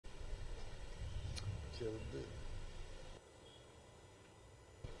ചെറുത്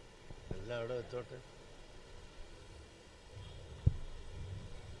എല്ലാം അവിടെ വെച്ചോട്ടെ.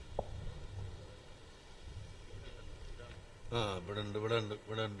 ആ ഇവിടെ ഉണ്ട് ഇവിടെ ഉണ്ട്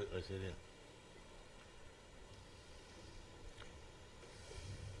ഇവിടെ ഉണ്ട്. അത് ശരിയാണ്.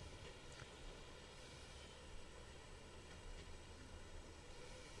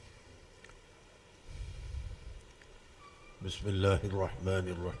 بسم الله الرحمن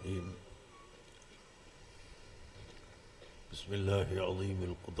الرحيم. بسم الله عظيم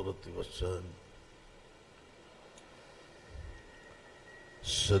القدرة والشان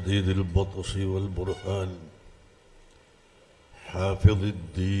شديد البطش والبرهان حافظ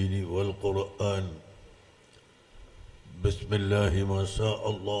الدين والقرآن. بسم الله ما شاء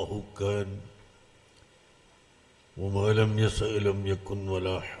الله كان وما لم يشأ لم يكن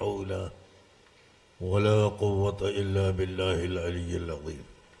ولا حول ولا قوة إلا بالله العلي العظيم.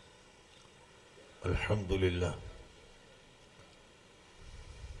 الحمد لله.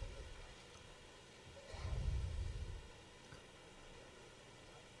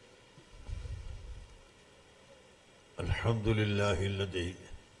 الحمد لله الذي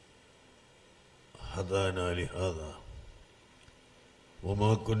هدانا لهذا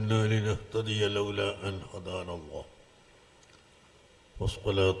وما كنا لنهتدي لولا أن هدانا الله.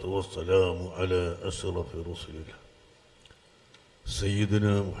 والصلاة والسلام على أشرف رسل الله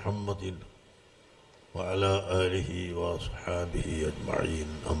سيدنا محمد وعلى آله وأصحابه أجمعين.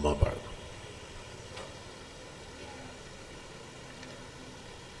 أما بعد.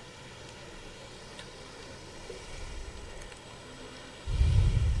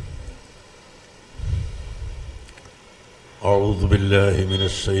 أعوذ بالله من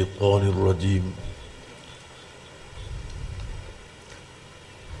الشيطان الرجيم.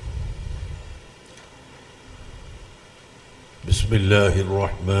 بسم الله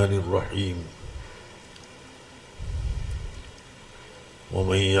الرحمن الرحيم.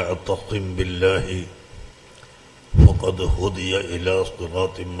 ومن يعتصم بالله فقد هدي إلى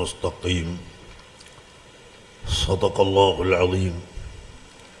صراط مستقيم. صدق الله العظيم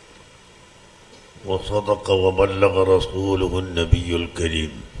وصدق وبلغ رسوله النبي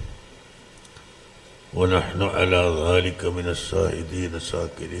الكريم ونحن على ذلك من الشاهدين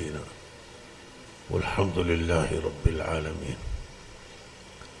الشاكرين والحمد لله رب العالمين.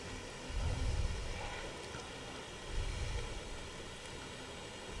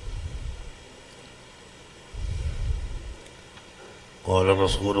 قال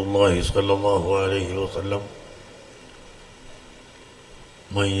رسول الله صلى الله عليه وسلم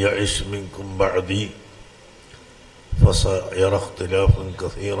من يعش منكم بعدي فسيرى اختلافا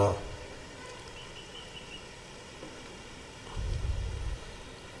كثيرا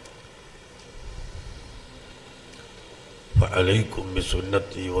فعليكم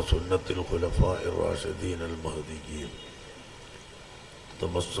بسنتي وسنة الخلفاء الراشدين المهديين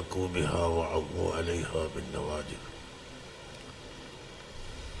تمسكوا بها وعضوا عليها بالنواجذ.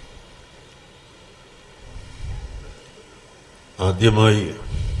 ആദ്യമായി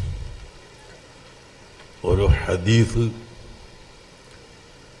ഒരു ഹദീസ്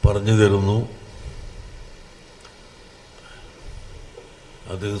പറഞ്ഞു തരുന്നു.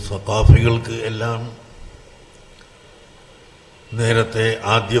 അത് സഖാഫികൾക്ക് എല്ലാം നേരത്തെ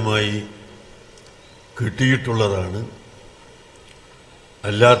ആദ്യമായി കിട്ടിയിട്ടുള്ളതാണ്.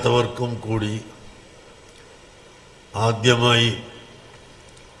 അല്ലാത്തവർക്കും കൂടി ആദ്യമായി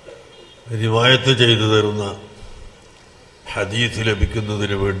റിവായത്ത് ചെയ്തു തരുന്ന ഹദീസ്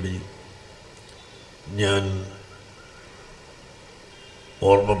ലഭിക്കുന്നതിന് വേണ്ടി ഞാൻ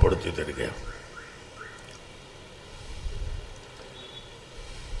ഓർമ്മപ്പെടുത്തി തരികയാണ്.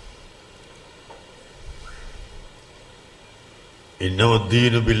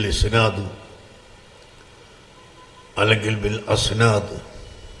 ഇന്നവദ്ദീനു ബിൽ ഇസ്നാദ് അല്ലെങ്കിൽ ബിൽ അസ്നാദ്,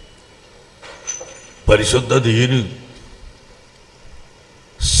 പരിശുദ്ധ ദീന്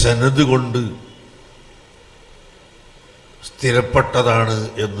സനദ് കൊണ്ട് സ്ഥിരപ്പെട്ടതാണ്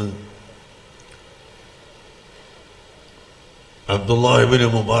എന്ന് അബ്ദുല്ലാഹ് ഇബ്നു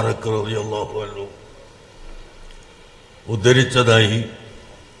മുബാറക് റളിയല്ലാഹു അൻഹു ഉദ്ധരിച്ചതായി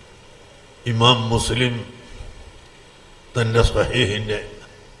ഇമാം മുസ്ലിം തന്റെ സ്വഹീഹിന്റെ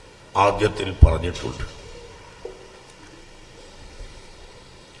ആദ്യത്തിൽ പറഞ്ഞിട്ടുണ്ട്.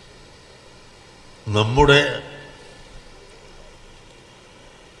 നമ്മുടെ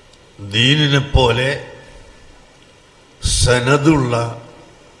ദീനിനെ പോലെ സനദുള്ള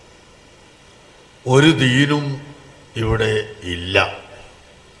ഒരു ദീനും ഇവിടെ ഇല്ല.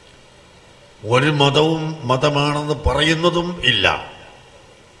 ഒരു മതവും മതമാണെന്ന് പറയുന്നതും ഇല്ല.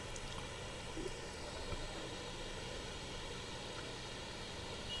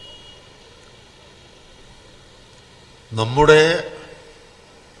 നമ്മുടെ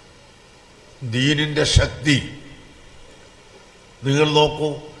ദീനിന്റെ ശക്തി നിങ്ങൾ നോക്കൂ.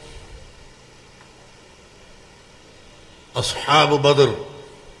 അസ്ഹാബ് ബദർ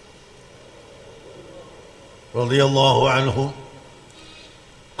റളിയല്ലാഹു അൻഹും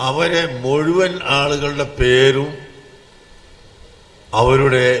അവരെ മുഴുവൻ ആളുകളുടെ പേരും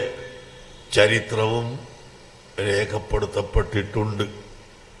അവരുടെ ചരിത്രവും രേഖപ്പെടുത്തപ്പെട്ടിട്ടുണ്ട്.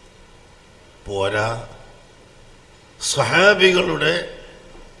 പോരാ, സഹാബികളുടെ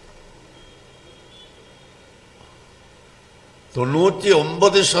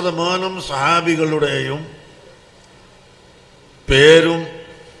 99% സഹാബികളുടെയും പേരും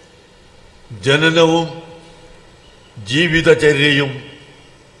ജനനവും ജീവിതചര്യയും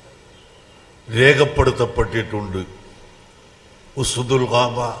രേഖപ്പെടുത്തപ്പെട്ടിട്ടുണ്ട്. ഉസ്ദുൽ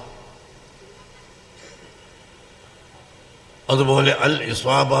ഗാബ, അതുപോലെ അൽ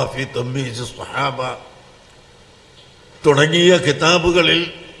ഇസ്വാബ ഫി തംയീസ് സ്വഹാബ തുടങ്ങിയ കിതാബുകളിൽ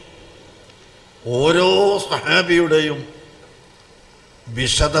ഓരോ സഹാബിയുടെയും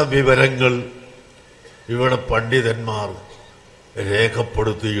വിശദ വിവരങ്ങൾ ഇവിടെ പണ്ഡിതന്മാർ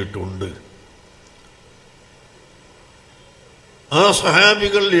രേഖപ്പെടുത്തിയിട്ടുണ്ട്. ആ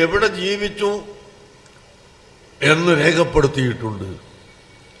സഹാബികൾ എവിടെ ജീവിച്ചു എന്ന് രേഖപ്പെടുത്തിയിട്ടുണ്ട്.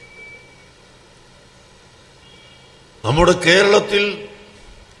 നമ്മുടെ കേരളത്തിൽ,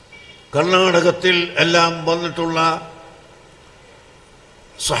 കർണാടകത്തിൽ എല്ലാം വന്നിട്ടുള്ള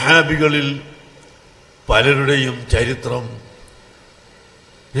സഹാബികളിൽ പലരുടെയും ചരിത്രം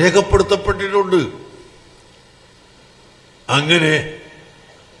രേഖപ്പെടുത്തപ്പെട്ടിട്ടുണ്ട്. അങ്ങനെ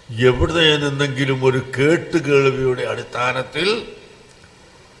എവിടെ നിന്നെങ്കിലും ഒരു കേട്ടുകേൾവിയുടെ അടിസ്ഥാനത്തിൽ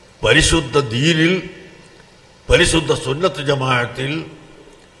പരിശുദ്ധ ദീനിൽ, പരിശുദ്ധ സുന്നത്ത് ജമാഅത്തിൽ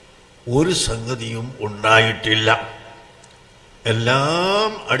ഒരു സംഗതിയും ഉണ്ടായിട്ടില്ല.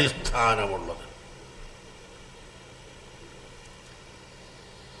 എല്ലാം അടിസ്ഥാനമുള്ളത്.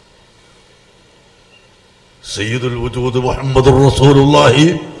 സയ്യിദുൽ വജൂദ് മുഹമ്മദുർ റസൂലുള്ളാഹി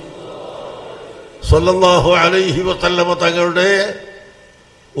സ്വല്ലല്ലാഹു അലൈഹി വസല്ലമ തങ്ങളുടെ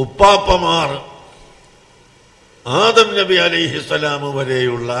ഉപ്പാപ്പമാർ ആദം നബി അലൈഹിസ്സലാം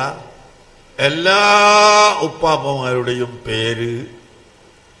വരെയുള്ള എല്ലാ ഉപ്പാപ്പമാരുടെയും പേര്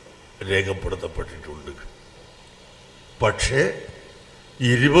രേഖപ്പെടുത്തപ്പെട്ടിട്ടുണ്ട്. പക്ഷേ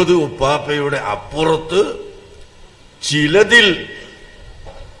 20 ഉപ്പാപ്പയുടെ അപ്പുറത്ത് ചിലതിൽ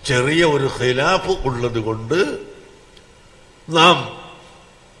ചെറിയ ഒരു ഖിലാഫ് ഉള്ളത് കൊണ്ട് നാം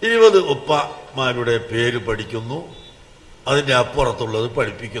 20 ഉപ്പമാരുടെ പേര് പഠിക്കുന്നു, അതിൻ്റെ അപ്പുറത്തുള്ളത്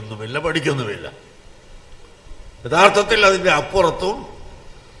പഠിക്കുന്നുമില്ല. യഥാർത്ഥത്തിൽ അതിൻ്റെ അപ്പുറത്തും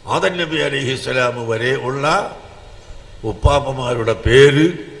ആദം നബി അലൈഹിസ്സലാം വരെ ഉള്ള ഉപ്പാപ്പമാരുടെ പേര്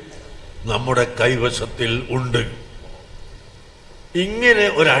നമ്മുടെ കൈവശത്തിൽ ഉണ്ട്. ഇങ്ങനെ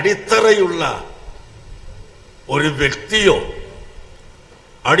ഒരടിത്തറയുള്ള ഒരു വ്യക്തിയോ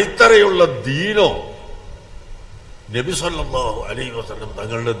അടിത്തറയുള്ള ദീനോ നബി സല്ലല്ലാഹു അലൈഹി വസല്ലം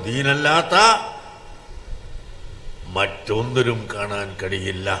തങ്ങളുടെ ദീനല്ലാത്ത മറ്റൊന്നിലും കാണാൻ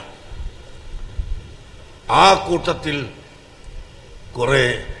കഴിയില്ല. ആ കൂട്ടത്തിൽ കുറെ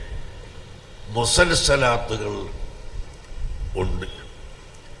മുസൽസലാത്തുകൾ ഉണ്ട്.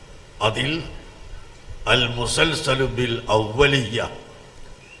 അതിൽ അൽ മുസൽസലു ബിൽ അവ്വലിയ്യ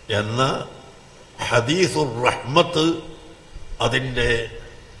എന്ന ഹദീസുർ റഹ്മത്ത്, അതിൻ്റെ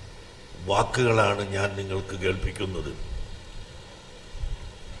വാക്കുകളാണ് ഞാൻ നിങ്ങൾക്ക് കേൾപ്പിക്കുന്നത്.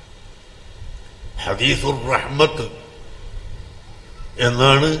 ഹദീസുർ റഹ്മത്ത്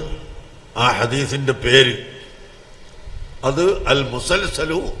എന്നാണ് ആ ഹദീസിന്റെ പേര്. അത് അൽ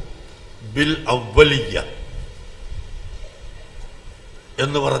മുസൽസലു ബിൽ അവ്വലിയ്യ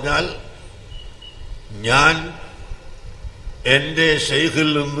എന്ന് പറഞ്ഞാൽ, ഞാൻ എൻ്റെ ശൈഖിൽ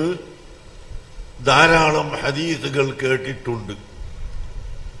നിന്ന് ധാരാളം ഹദീസുകൾ കേട്ടിട്ടുണ്ട്.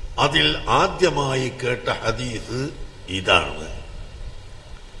 അതിൽ ആദ്യമായി കേട്ട ഹദീസ് ഇതാണ്.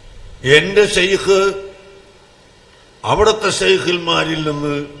 എൻ്റെ ശൈഖ് അവിടുത്തെ ശൈഖിൽമാരിൽ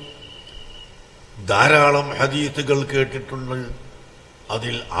നിന്ന് ധാരാളം ഹദീസുകൾ കേട്ടിട്ടുണ്ട്.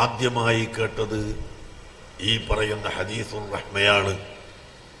 അതിൽ ആദ്യമായി കേട്ടത് ഈ പറയുന്ന ഹദീസുർ റഹ്മയാണ്.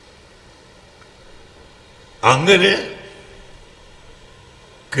 അങ്ങനെ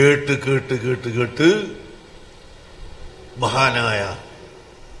കേട്ട് കേട്ട് കേട്ട് കേട്ട് മഹാനായ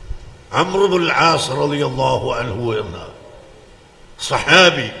അംർ ഇബ്നുൽ ആസ് റളിയല്ലാഹു അൻഹു എന്ന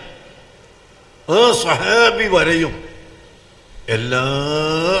സഹാബി, ആ സഹാബി വരെയും എല്ലാ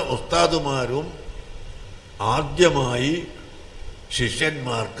ഉസ്താദുമാരും ആദ്യമായി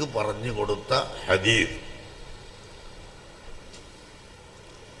ശിഷ്യന്മാർക്ക് പറഞ്ഞു കൊടുത്ത ഹദീസ്.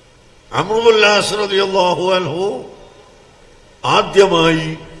 അംർ ഇബ്നുൽ ആസ് റളിയല്ലാഹു അൻഹു ആദ്യമായി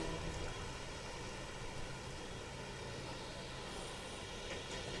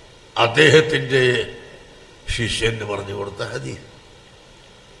അദ്ദേഹത്തിൻ്റെ ശിഷ്യന് പറഞ്ഞു കൊടുത്ത ഹദീസ്.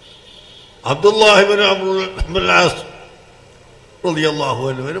 അബ്ദുല്ലാഹിബ്നു അംറുൽ ആസ് റളിയല്ലാഹു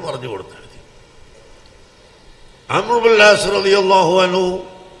അൻഹുവിന് പറഞ്ഞു കൊടുത്ത ഹദീസ്. അംറുൽ ആസ് റളിയല്ലാഹു അൻഹു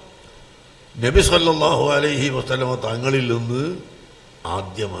നബി സല്ലല്ലാഹു അലൈഹി വസല്ലമ തങ്ങളിൽ നിന്ന്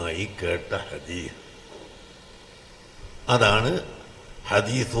ആദ്യമായി കേട്ട ഹദീസ്. അതാണ്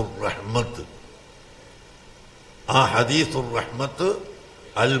ഹദീസുർ റഹ്മത്ത്. ആ ഹദീസുർ റഹ്മത്ത്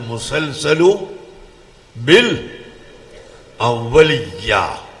അൽ മുസൽസലു ബിൽ അവലിയ്യ.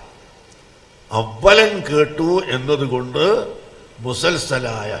 അവലൻ കേട്ടു എന്നതുകൊണ്ട്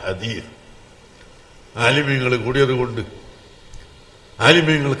മുസൽസലായ ഹദീസ്. ആലിമീങ്ങൾ കൂടിയതുകൊണ്ട്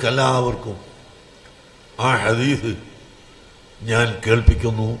ആലിമീങ്ങൾക്ക് എല്ലാവർക്കും ആ ഹദീസ് ഞാൻ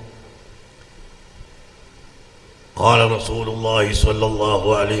കേൾപ്പിക്കുന്നു. ഖാല റസൂലുള്ളാഹി സ്വല്ലല്ലാഹു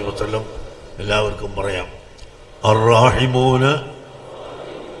അലൈഹി വസല്ലം. എല്ലാവർക്കും പറയാം, അർറാഹിമൂന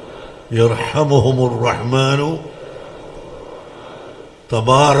യർഹമുഹുമുർ റഹ്മാനു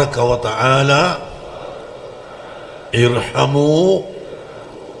തബാറക വതആല ഇർഹമൂ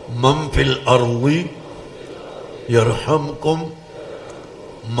മൻ ഫിൽ അർളി യർഹംകും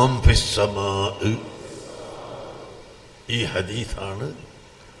മൻ ഫിസ് സമാഇ. ഈ ഹദീസാണ്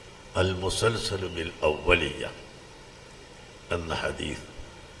അൽ മുസൽസലു ബിൽ അവലിയ്യ എന്ന ഹദീസ്.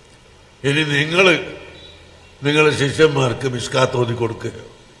 ഇനി നിങ്ങളുടെ ശിഷ്യന്മാർക്ക് മിഷ്കാത്ത് ഓതി കൊടുക്കുകയോ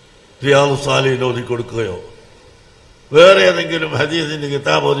റിയാദു സാലിഹീൻ ഓതി കൊടുക്കുകയോ വേറെ ഏതെങ്കിലും ഹദീസിന്റെ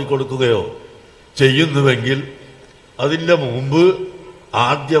കിതാബ് ഓതി കൊടുക്കുകയോ ചെയ്യുന്നുവെങ്കിൽ അതിൻ്റെ മുമ്പ്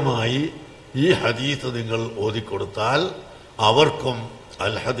ആദ്യമായി ഈ ഹദീസ് നിങ്ങൾ ഓതിക്കൊടുത്താൽ അവർക്കും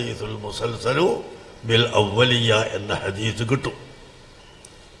അൽ ഹദീസുൽ മുസൽസലു ബിൽ അവലിയ്യ എന്ന ഹദീസ് കിട്ടും.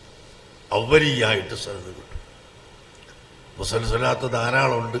 അവലിയായിട്ട് സനദ് കിട്ടും. മുസൽസലാത്ത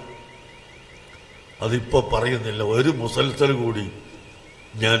ധാരാളമുണ്ട്, അതിപ്പോൾ പറയുന്നില്ല. ഒരു മുസൽസൽ കൂടി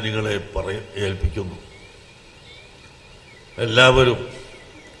ഞാൻ നിങ്ങളെ ഏൽപ്പിക്കുന്നു. എല്ലാവരും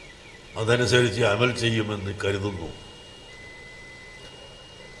അതനുസരിച്ച് അമൽ ചെയ്യുമെന്ന് കരുതുന്നു.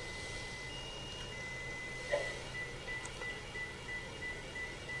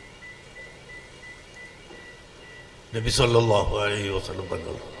 നബി സല്ലല്ലാഹു അലൈഹി വസല്ലം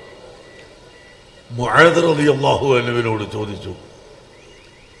തങ്ങൾ മുആദ് റളിയല്ലാഹു അൻഹുവിനോട് ചോദിച്ചു,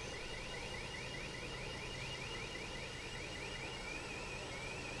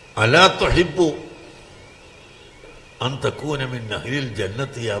 അലാ തുഹിബ്ബു അൻ തകൂന മിൻ അഹ്ലിൽ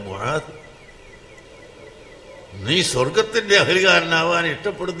ജന്നത്തി യാ മുആദ്? നീ സ്വർഗത്തിന്റെ അഹ്ലുകാരനാവാൻ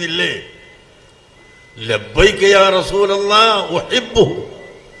ഇഷ്ടപ്പെടുന്നില്ലേ? ലബ്ബൈക യാ റസൂലല്ലാഹ് ഉഹിബ്ബു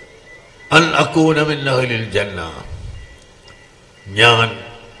അൻ അകൂന മിൻ അഹ്ലിൽ ജന്ന. ഞാൻ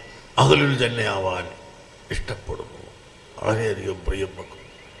അഹ്ലുൽ ജന്നയാവാൻ ഇഷ്ടപ്പെടുന്നു, വളരെയധികം പ്രിയം വെക്കുന്നു.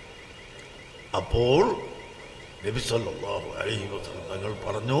 അപ്പോൾ നബി സല്ലല്ലാഹു അലൈഹി വസല്ലം തങ്ങൾ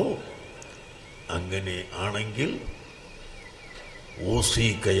പറഞ്ഞു, അങ്ങനെ ആണെങ്കിൽ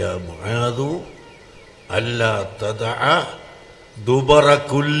ഊസീക യാ മുആദു അല്ലാ തദഅ ദുബറ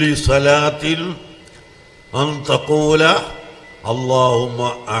കുല്ലി സലാത്തിൻ അൻ തഖൂല അല്ലാഹുമ്മ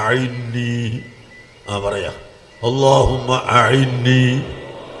അഇന്നി. പറയാ, അല്ലാഹുമ്മ അഇന്നി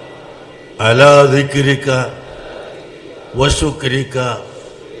അലാ ദിക്രിക വശുക്രിക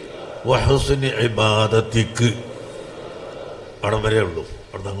വഹുസ്നി ഇബാദതിക. അവിടെ വരെ ഉള്ളൂ,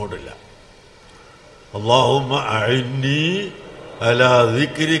 അവിടെ അങ്ങോട്ടില്ല. അല്ലാഹുമ്മ അഇന്നി അലാ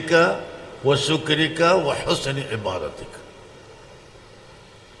ദിക്രിക വശുക്രിക വഹുസ്നി ഇബാദതിക.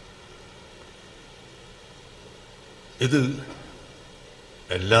 ഇത്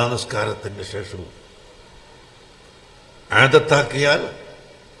എല്ലാ നിസ്കാരത്തിൻ്റെ ശേഷവും ആദത്താക്കിയാൽ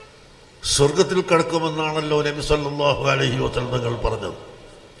സ്വർഗത്തിൽ കടക്കുമെന്നാണല്ലോ നബി സല്ലല്ലാഹു അലൈഹി വസല്ലം തങ്ങൾ പറഞ്ഞത്.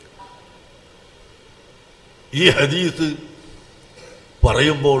 ഈ ഹദീസ്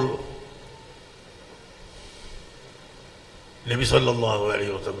പറയുമ്പോൾ നബി സല്ലല്ലാഹു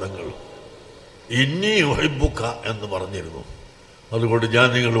അലൈഹി വസല്ലം തങ്ങൾ ഇന്നി ഉഹിബ്ബുക എന്ന് പറഞ്ഞിരുന്നു. അതുകൊണ്ട് ഞാൻ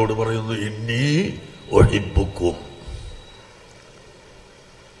നിങ്ങളോട് പറയുന്നു, ഇന്നി ഉഹിബ്ബുക്കും.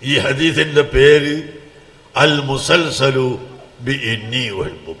 ഈ ഹദീസിന്റെ പേര് അൽ മുസൽസലു ബി ഇന്നി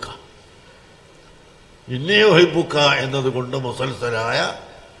ഉഹിബ്ബുക. ഇന്നി ഉഹിബ്ബുക എന്നതുകൊണ്ട് മുസൽസലായ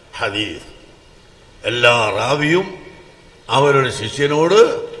ഹദീസ്. എല്ലാ റാവിയും അവരുടെ ശിഷ്യനോട്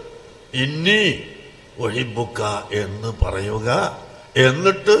ഇന്നി ഉഹിബ്ബുക എന്ന് പറയുക,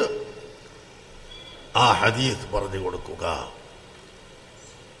 എന്നിട്ട് ആ ഹദീസ് പറഞ്ഞു കൊടുക്കുക.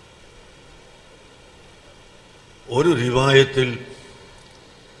 ഒരു റിവായത്തിൽ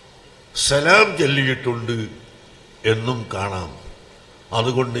സലാം ചൊല്ലിയിട്ടുണ്ട് എന്നും കാണാം.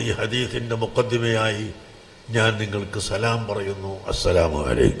 അതുകൊണ്ട് ഈ ഹദീസിന്റെ മുഖദ്ദിമയായി ഞാൻ നിങ്ങൾക്ക് സലാം പറയുന്നു. അസ്സലാമു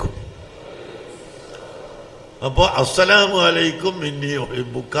അലൈക്കും. അപ്പോൾ അസ്സലാമു അലൈക്കും ഇന്നി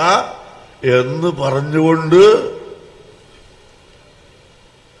ഉഹിബ്ബുക എന്ന് പറഞ്ഞുകൊണ്ട്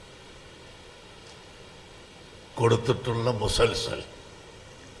കൊടുത്തിട്ടുള്ള മുസൽസൽ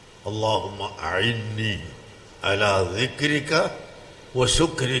അല്ലാഹുമ്മ അഇന്നി അലാ ദിക്രിക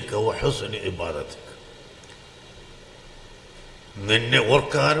വശുക്രിക വഹുസ്നി ഇബാദതിക. നിന്നെ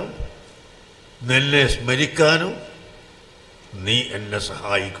ഓർക്കാനും നിന്നെ സ്മരിക്കാനും നീ എന്നെ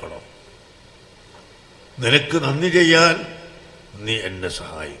സഹായിക്കണം. നിനക്ക് നന്ദി ചെയ്യാൻ നീ എന്നെ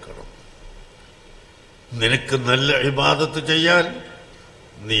സഹായിക്കണം. നിനക്ക് നല്ല ഇബാദത്ത് ചെയ്യാൻ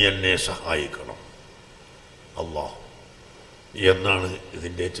നീ എന്നെ സഹായിക്കണം അല്ലാഹ് എന്നാണ്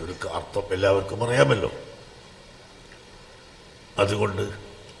ഇതിൻ്റെ ചുരുക്ക അർത്ഥം. എല്ലാവർക്കും അറിയാമല്ലോ. അതുകൊണ്ട്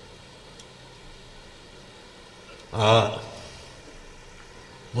ആ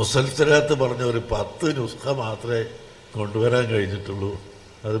മുസൽസലാത്ത് പറഞ്ഞ ഒരു 10 നുസ്ഖ മാത്രമേ കൊണ്ടുവരാൻ കഴിഞ്ഞിട്ടുള്ളൂ.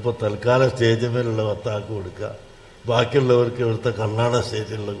 അതിപ്പോൾ തൽക്കാല സ്റ്റേജിന്മേലുള്ള 10 ആൾക്ക് കൊടുക്കുക. ബാക്കിയുള്ളവർക്ക് ഇവിടുത്തെ കർണാടക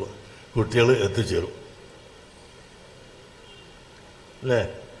സ്റ്റേജിലുള്ള കുട്ടികൾ എത്തിച്ചേരും. അല്ലേ?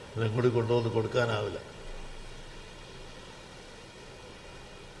 എല്ലാം കൂടി കൊണ്ടുവന്ന് കൊടുക്കാനാവില്ല.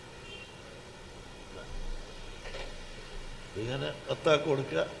 ഇങ്ങനെ 10 ആൾക്ക്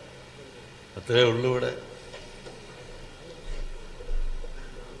കൊടുക്കുക. അത്രയേ ഉള്ളൂ ഇവിടെ.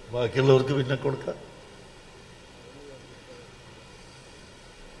 ബാക്കിയുള്ളവർക്ക് പിന്നെ കൊടുക്കാം.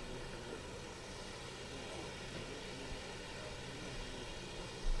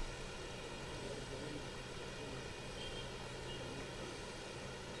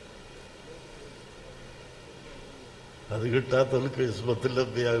 അത് കിട്ടാത്തവർക്ക് ഇസ്മത്തുൽ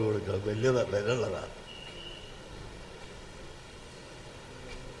അംബിയാ കൊടുക്കാം. വലിയ നല്ലതാണ്.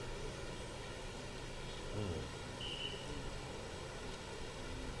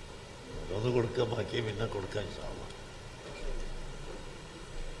 ഒന്ന് കൊടുക്കാൻ ബാക്കി പിന്നെ കൊടുക്കാൻ സാധിക്കും.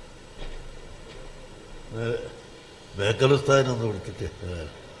 ബേക്കലുസ്ഥാനൊന്ന് കൊടുത്തിട്ട്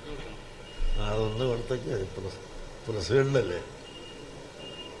അതൊന്ന് കൊടുത്തേക്ക്. പ്രസിഡന്റല്ലേ?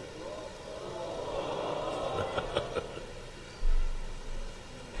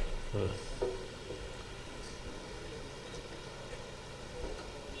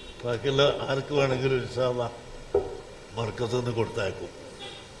 ബാക്കിയുള്ള ആർക്ക് വേണമെങ്കിലും ഇൻഷാ അല്ലാഹ് മർക്കസിൽ നിന്ന് കൊടുത്തയക്കും.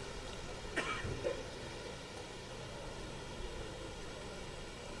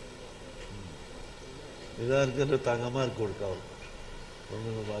 ഇതാർക്കെൻ്റെ തങ്ങന്മാർക്ക് കൊടുക്കാവും.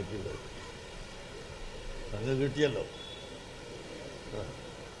 ഒന്നും ബാക്കിയില്ല. തങ്ങ കിട്ടിയല്ലോ.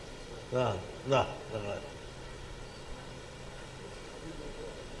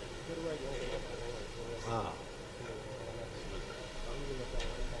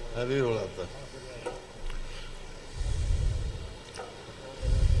 ഹബീബുള്ളാത്ത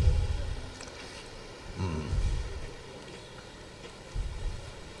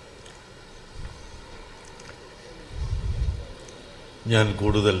ഞാൻ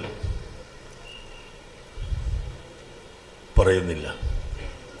കൂടുതൽ പറയുന്നില്ല.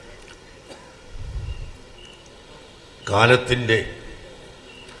 കാലത്തിൻ്റെ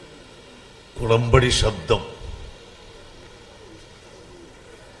കുളമ്പടി ശബ്ദം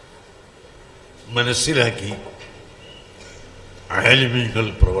മനസ്സിലാക്കി ആലിമീങ്ങൾ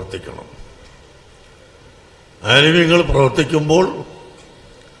പ്രവർത്തിക്കണം. ആലിമീങ്ങൾ പ്രവർത്തിക്കുമ്പോൾ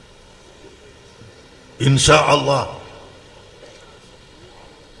ഇൻഷാ അല്ലാഹ്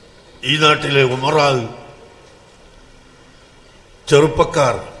ഈ നാട്ടിലെ ഉമറാവ്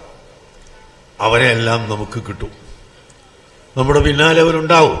ചെറുപ്പക്കാർ അവരെല്ലാം നമുക്ക് കിട്ടും. നമ്മുടെ പിന്നാലെ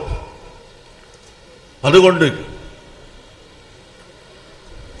അവരുണ്ടാവും. അതുകൊണ്ട്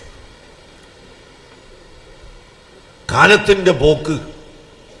കാലത്തിൻ്റെ പോക്ക്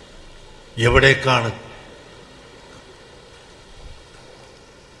എവിടേക്കാണ്?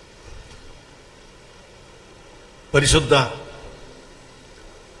 പരിശുദ്ധ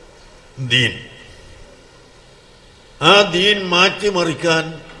ദീൻ, ആ ദീൻ മാറ്റിമറിക്കാൻ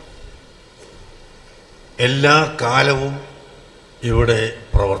എല്ലാ കാലവും ഇവിടെ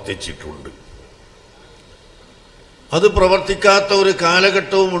പ്രവർത്തിച്ചിട്ടുണ്ട്. അത് പ്രവർത്തിക്കാത്ത ഒരു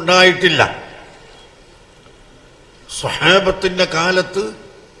കാലഘട്ടവും ഉണ്ടായിട്ടില്ല. സ്വഹാബത്തിന്റെ കാലത്ത്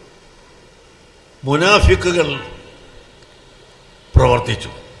മുനാഫിക്കുകൾ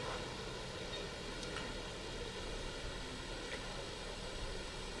പ്രവർത്തിച്ചു.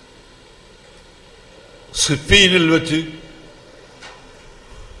 സിഫീനിൽ വെച്ച്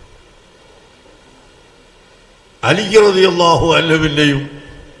അലി റളിയല്ലാഹു അൻഹുവിന്റെയും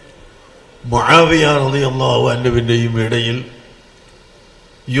മുആവിയ റളിയല്ലാഹു അൻഹുവിന്റെയും ഇടയിൽ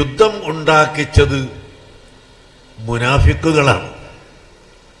യുദ്ധം ഉണ്ടാക്കിച്ചത് മുനാഫിക്കുകളാണ്,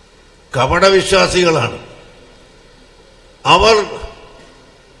 കപടവിശ്വാസികളാണ്. അവർ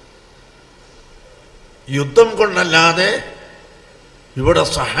യുദ്ധം കൊണ്ടല്ലാതെ ഇവിടെ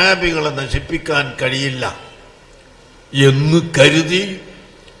സഹാബികളെ നശിപ്പിക്കാൻ കഴിയില്ല എന്ന് കരുതി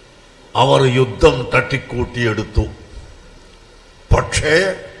അവർ യുദ്ധം തട്ടിക്കൂട്ടിയെടുത്തു. പക്ഷേ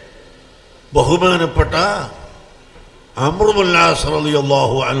ബഹുമാനപ്പെട്ട അംർ ഇബ്നു ആസ്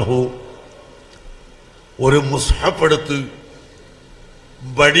റളിയല്ലാഹു അൻഹു ഒരു മുസ്ഹഫ് എടുത്ത്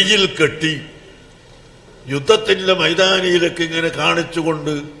വടിയിൽ കെട്ടി യുദ്ധത്തിന്റെ മൈതാനിയിലേക്ക് ഇങ്ങനെ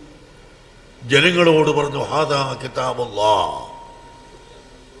കാണിച്ചുകൊണ്ട് ജനങ്ങളോട് പറഞ്ഞു, ഹാദാ കിതാബുല്ലാഹ്,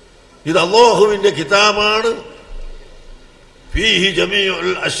 ഇത് അല്ലാഹുവിന്റെ കിതാബാണ്. ഫീഹി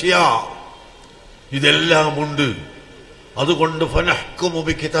ജമീഉൽ അശ്യാ, ഇതെല്ലാം ഉണ്ട്. അതുകൊണ്ട് ഫനഹ്കുമു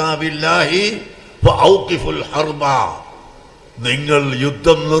ബികിതാബില്ലാഹി വഔഖിഫുൽ ഹർബ, നിങ്ങൾ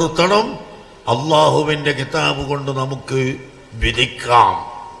യുദ്ധം നിർത്തണം, അല്ലാഹുവിന്റെ കിതാബ് കൊണ്ട് നമുക്ക് വിധിക്കാം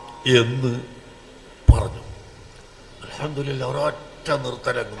എന്ന് പറഞ്ഞു. അൽഹംദുലില്ലാഹ്, ഒരൊറ്റ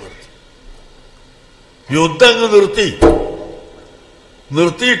നിർത്തലങ്ങ് നിർത്തി. യുദ്ധം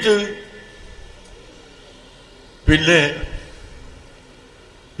നിർത്തിയിട്ട് പിന്നെ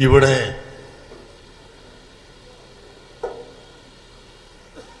ഇവിടെ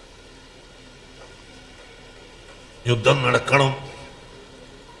യുദ്ധം നടക്കണം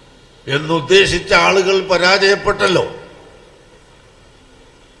എന്നുദ്ദേശിച്ച ആളുകൾ പരാജയപ്പെട്ടല്ലോ.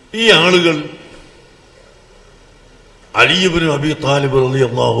 ഈ ആളുകൾ അലി ഇബ്നു അബീ ത്വാലിബ്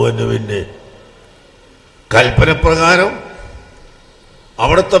റളിയല്ലാഹു അൻഹുവിന്റെ കൽപ്പനപ്രകാരം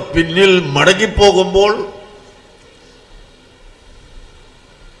അവിടുത്തെ പിന്നിൽ മടങ്ങിപ്പോകുമ്പോൾ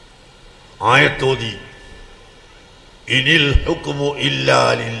ആയത്തോതി, ഇനിൽ ഹുക്മു ഇല്ലാ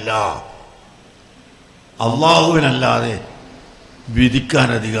ലില്ലാഹ്, അല്ലാഹുവിനല്ലാതെ വിധിക്കാൻ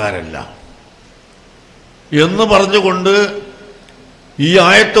അധികാരമില്ല എന്ന് പറഞ്ഞുകൊണ്ട് ഈ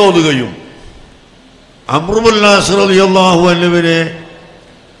ആയത്തോതുകയും അംർ ഇബ്നു ആസ് റളിയല്ലാഹു അൻഹുവിനെ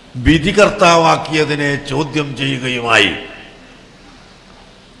വിധികർത്താവാക്കിയതിനെ ചോദ്യം ചെയ്യുകയുമായി.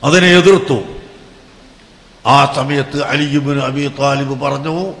 അതിനെ എതിർത്തു. ആ സമയത്ത് അലി ഇബ്നു അബീ ത്വാലിബ്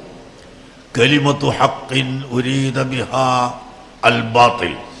പറഞ്ഞു, കലിമത്തു ഹഖ്ഖിൻ ഉരീദ ബിഹാ അൽ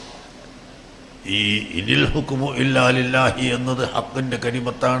ബാത്തിൽ, ഈ ഇനിൽ ഹുക്മു ഇല്ലാ ലില്ലാഹി എന്നത് ഹഖിന്റെ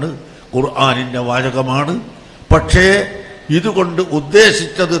കലിമത്താണ്, ഖുർആനിന്റെ വാചകമാണ്. പക്ഷേ ഇതുകൊണ്ട്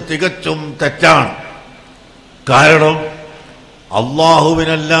ഉദ്ദേശിച്ചത് തികച്ചും തെറ്റാണ്. കാരണം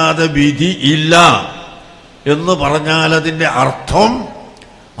അല്ലാഹുവിനല്ലാതെ വിധി ഇല്ല എന്ന് പറഞ്ഞാൽ അതിൻ്റെ അർത്ഥം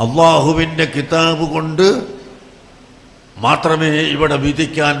അല്ലാഹുവിൻ്റെ കിതാബ് കൊണ്ട് മാത്രമേ ഇവിടെ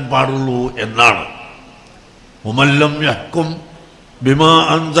വിധിക്കാൻ പാടുള്ളൂ എന്നാണ്. വമല്ലം യഹ്കും ബിമാ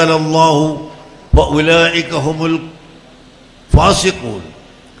അൻസലല്ലാഹു ഫഉലൈക ഹുമുൽ ഫാസിഖൂൻ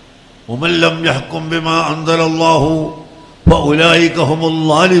വമല്ലം യഹ്കും ബിമാ അൻസലല്ലാഹു ഫഉലൈക ഹുമുൽ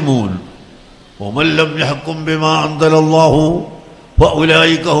ളാലിമൂൻ വമല്ലം യഹ്കും ബിമാ അൻസലല്ലാഹു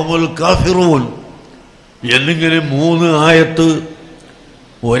ഫഉലൈക ഹുമുൽ കാഫിറൂൻ എന്നിങ്ങനെ 3 ആയത്ത്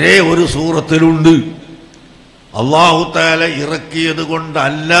ഒരേ ഒരു സൂറത്തിലുണ്ട്. അല്ലാഹു തആല ഇറക്കിയത്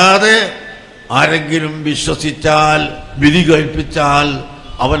കൊണ്ടല്ലാതെ ആരെങ്കിലും വിശ്വസിച്ചാൽ, വിധി കൽപ്പിച്ചാൽ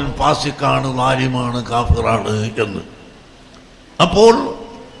അവൻ ഫാസിഖാണ്, ളാലിമാണ്, കാഫിറാണ് എന്ന്. അപ്പോൾ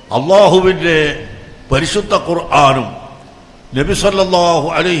അല്ലാഹുവിൻ്റെ പരിശുദ്ധ ഖുർആനും നബി സല്ലല്ലാഹു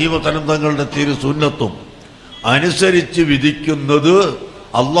അലൈഹി വസല്ലം തങ്ങളുടെ തിരുസുന്നത്തും അനുസരിച്ച് വിധിക്കുന്നത്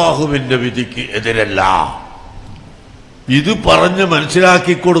അല്ലാഹുവിൻ്റെ വിധിക്ക് എതിരല്ല. ഇത് പറഞ്ഞ്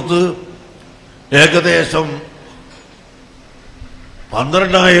മനസ്സിലാക്കിക്കൊടുത്ത് ഏകദേശം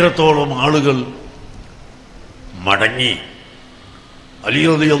 12,000-ഓളം ആളുകൾ മടങ്ങി അലി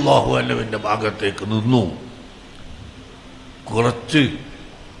റളിയല്ലാഹു അൻഹുവിൻ്റെ ഭാഗത്തേക്ക് നിന്നു. കുറച്ച്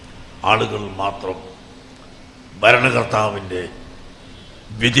ആളുകൾ മാത്രം ഭരണകർത്താവിൻ്റെ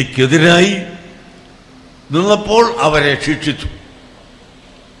വിധിക്കെതിരായി നിന്നപ്പോൾ അവരെ ശിക്ഷിച്ചു.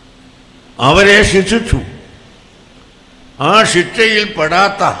 ആ ശിക്ഷയിൽ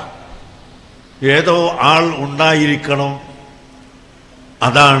പെടാത്ത ഏതോ ആൾ ഉണ്ടായിരിക്കണം.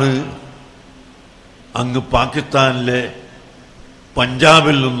 അതാണ് അങ്ങ് പാകിസ്ഥാനിലെ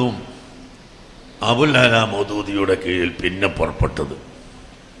പഞ്ചാബിൽ നിന്നും അബുൽ അലാ മൗദൂദിയുടെ കീഴിൽ പിന്നെ പുറപ്പെട്ടത്.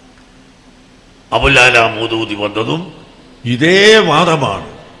 അബുൽ അലാ മൗദൂദി വന്നതും ഇതേ വാദമാണ്.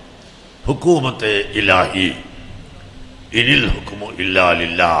 ഹുക്കൂമത്തെ ഇലാഹി, ഇനിൽ ഹുക്മു ഇല്ലാ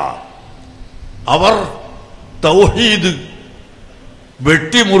ലില്ലാഹ്. അവർ തൗഹീദ്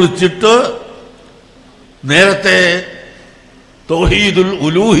വെട്ടിമുറിച്ചിട്ട് നേരത്തെ തൗഹീദുൽ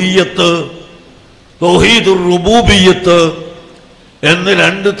ഉലൂഹിയ്യത്ത്, തൗഹീദുർ റുബൂബിയ്യത്ത് എന്ന്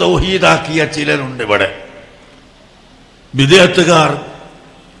 2 തൗഹീദാക്കിയ ചിലരുണ്ട് ഇവിടെ. ബിദ്അത്തുകാർ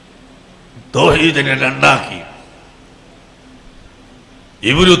തൗഹീദിനെ 2ആക്കി.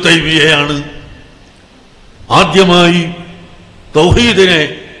 ഇബ്നു തൈമിയ്യയാണ് ആദ്യമായി തൗഹീദിനെ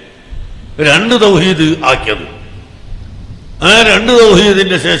രണ്ട് തൗഹീദ് ആക്കിയത്. ആ രണ്ട്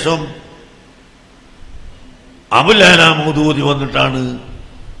തൗഹീദിന്റെ ശേഷം അബുൽ അലാ മൗദൂദി വന്നിട്ടാണ്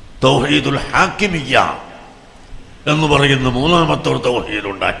തൗഹീദുൽ ഹാക്കിമിയ്യ എന്ന് പറയുന്ന മൂന്നാമത്തെ ഒരു തൗഹീദ്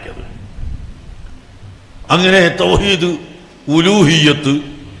ഉണ്ടാക്കിയത്. അങ്ങനെ തൗഹീദ് ഉലൂഹിയ്യത്ത്,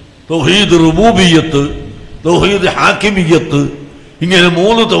 തൗഹീദ് റുബൂബിയ്യത്ത്, തൗഹീദ് ഹാക്കിമിയ്യത്ത്, ഇങ്ങനെ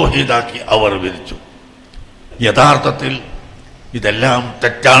മൂന്ന് തൗഹീദാക്കി അവർ വിരിച്ചു. യഥാർത്ഥത്തിൽ ഇതെല്ലാം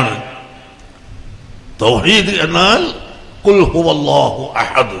തെറ്റാണ്. തൗഹീദ് എന്നാൽ ഖുൽ ഹുവല്ലാഹു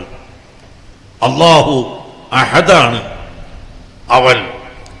അഹദ്, അല്ലാഹു അഹദാണ്. അവൻ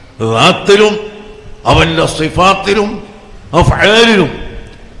ദാത്തിലും അവന്റെ സിഫാത്തിലും അഫ്ആലിലും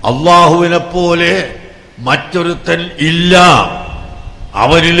അല്ലാഹുവിനെ പോലെ മറ്റൊരുത്തൻ ഇല്ല.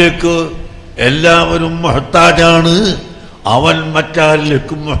 അവനിലേക്ക് എല്ലാവരും മുഹ്താജാണ്, അവൻ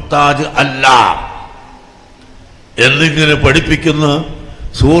മറ്റാരിലേക്കും മുഹ്താജ് അല്ല എന്നിങ്ങനെ പഠിപ്പിക്കുന്ന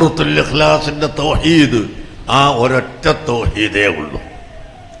സൂറത്തുൽ ഇഖ്ലാസിന്റെ തൗഹീദ് ആ ഒരൊറ്റ തൗഹീദേ ഉള്ളൂ.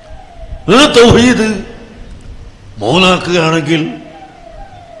 ആ തൗഹീദ് മൂന്നാക്കുകയാണെങ്കിൽ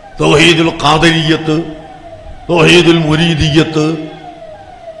തൗഹീദുൽ ഖാദിരിയ്യത്ത്, തൗഹീദുൽ മുരീദിയ്യത്ത്,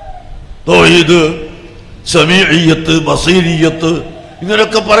 തൗഹീദ് സമീഇയ്യത്ത്, ബസീരിയ്യത്ത്,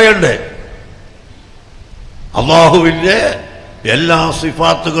 ഇങ്ങനെയൊക്കെ പറയണ്ടേ? അല്ലാഹുവിന്റെ എല്ലാ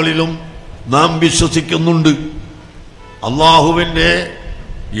സിഫാത്തുകളിലും നാം വിശ്വസിക്കുന്നുണ്ട്. അല്ലാഹുവിന്റെ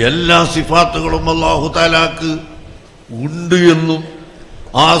എല്ലാ സിഫാത്തുകളും അല്ലാഹു തആലാക്ക് ഉണ്ട് എന്നും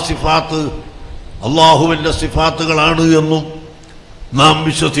ആ സിഫാത്ത് അല്ലാഹുവിന്റെ സിഫാത്തുകളാണ് എന്നും നാം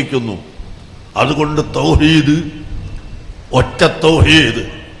വിശ്വസിക്കുന്നു. അതുകൊണ്ട് തൗഹീദ് ഒറ്റ തൗഹീദ്,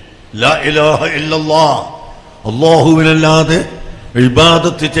 ലാ ഇലാഹ ഇല്ലല്ലാഹ്, അല്ലാഹുവിനല്ലാതെ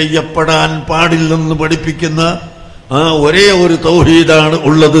ഇബാദത്ത് ചെയ്യപ്പെടാൻ പാടില്ലെന്ന് പഠിപ്പിക്കുന്ന ആ ഒരേ ഒരു തൗഹീദാണ്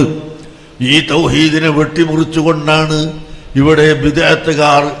ഉള്ളത്. ഈ തൗഹീദിനെ വെട്ടിമുറിച്ചുകൊണ്ടാണ് ഇവിടെ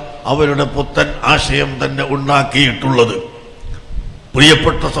ബിദ്അത്തുകാർ അവരുടെ പുത്തൻ ആശയം തന്നെ ഉണ്ടാക്കിയിട്ടുള്ളത്.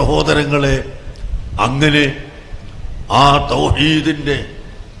 പ്രിയപ്പെട്ട സഹോദരങ്ങളെ, അങ്ങനെ ആ തൗഹീദിന്റെ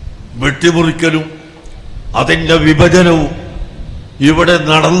വെട്ടിമുറിക്കലും അതിൻ്റെ വിഭജനവും ഇവിടെ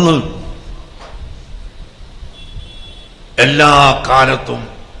നടന്ന് എല്ലാ കാലത്തും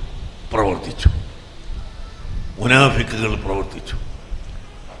പ്രവർത്തിച്ചു. മുനാഫിക്കുകൾ പ്രവർത്തിച്ചു.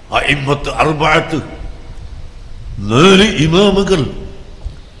 അഇമ്മത്ത് അർബഅത്ത്, 4 ഇമാമുകൾ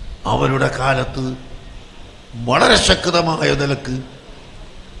അവരുടെ കാലത്ത് വളരെ ശക്തമായ നിലക്ക്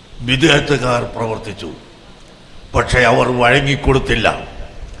ബിദ്അത്തുകാർ പ്രവർത്തിച്ചു. പക്ഷെ അവർ വഴങ്ങിക്കൊടുത്തില്ല.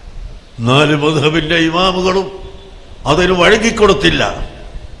 4 മദ്ഹബിന്റെ ഇമാമുകളും അതിന് വഴങ്ങിക്കൊടുത്തില്ല.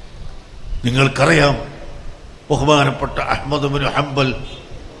 നിങ്ങൾക്കറിയാം, ബഹുമാനപ്പെട്ട അഹ്മദ് ബിൻ ഹംബൽ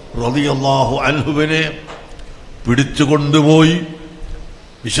റളിയല്ലാഹു അൻഹുവിനെ പിടിച്ചുകൊണ്ടുപോയി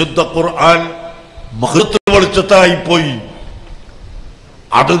വിശുദ്ധ ഖുർആൻ മഹ്റത്ത് വെളിച്ചത്തായിപ്പോയി,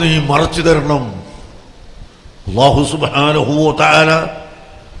 അത് നീ മറച്ചു തരണം. അല്ലാഹു സുബ്ഹാനഹു വ തആല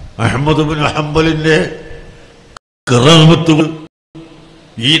അഹ്മദ് ബിൻ ഹംബലിന്റെ കറാമത്തുകൾ,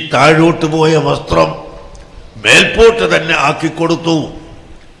 ഈ താഴോട്ട് പോയ വസ്ത്രം മേൽപോട്ട് തന്നെ ആക്കിക്കൊടുത്തു.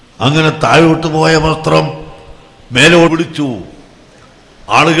 അങ്ങനെ താഴോട്ട് പോയ വസ്ത്രം മേലോട്ട് പിടിച്ചു.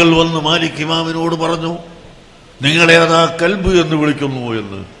 ആളുകൾ വന്ന് മാലിക് ഇമാമിനോട് പറഞ്ഞു, നിങ്ങളെ അതാ കൽബ് എന്ന് വിളിക്കുന്നു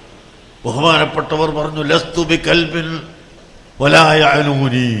എന്ന്. ബഹുമാനപ്പെട്ടവർ പറഞ്ഞു, ലസ്തു ബി കൽബിൻ വലാ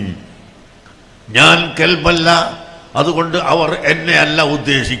യഅനൂനി, ഞാൻ കൽബല്ല, അതുകൊണ്ട് അവർ എന്നെ അല്ല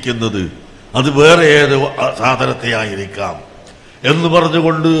ഉദ്ദേശിക്കുന്നത്, അത് വേറെ ഏത് സാധനത്തെ ആയിരിക്കാം എന്ന്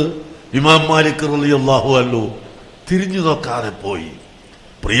പറഞ്ഞുകൊണ്ട് ഇമാം മാലിക് റളിയല്ലാഹു അൻഹു തിരിഞ്ഞു നോക്കാതെ പോയി.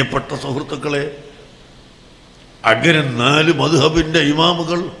 പ്രിയപ്പെട്ട സുഹൃത്തുക്കളെ, അങ്ങനെ 4 മദ്ഹബിന്റെ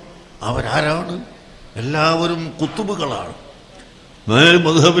ഇമാമുകൾ അവരാരാണ്? എല്ലാവരും കുത്തുബുകളാണ്. 4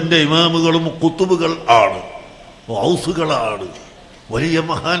 മദ്ഹബിന്റെ ഇമാമുകളും കുത്തുബുകൾ ആണ്, ഔസുകളാണ്, വലിയ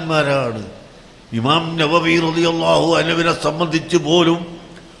മഹാന്മാരാണ്. ഇമാം നവവി റളിയല്ലാഹു അൻഹുവിനെ സംബന്ധിച്ച് പോലും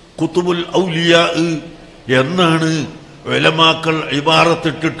കുത്തുബുൽ ഔലിയാ എന്നാണ് ഉലമാക്കൾ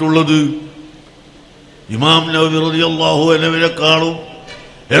ഇബാറത്തിട്ടിട്ടുള്ളത്. ഇമാം നവവി റളിയല്ലാഹു അൻഹുവിനെക്കാളും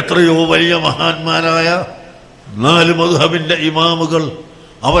എത്രയോ വലിയ മഹാന്മാരായ 4 മദ്ഹബിന്റെ ഇമാമുകൾ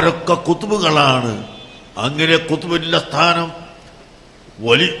അവരൊക്കെ കുത്തുബുകളാണ്. അങ്ങനെ കുത്തുബിന്റെ സ്ഥാനം,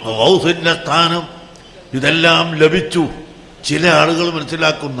 ഗൗസിന്റെ സ്ഥാനം, ഇതെല്ലാം ലഭിച്ചു. ചില ആളുകൾ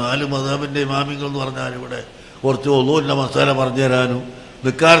മനസ്സിലാക്കും 4 മദ്ഹബിന്റെ ഇമാമികൾ എന്ന് പറഞ്ഞാൽ ഇവിടെ കുറച്ച് ഒളൂന്റെ മസാല പറഞ്ഞു തരാനും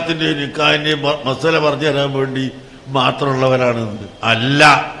നിക്കാരത്തിന്റെയും നിക്കാഹിന്റെയും മസാല പറഞ്ഞു തരാൻ വേണ്ടി മാത്രമുള്ളവരാണ്. അല്ല,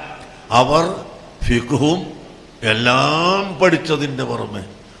 അവർ ഫിഖ്ഹും എല്ലാം പഠിച്ചതിൻ്റെ പുറമെ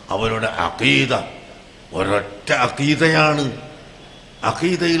അവരുടെ അഖീദ ഒരൊറ്റ അഖീദയാണ്.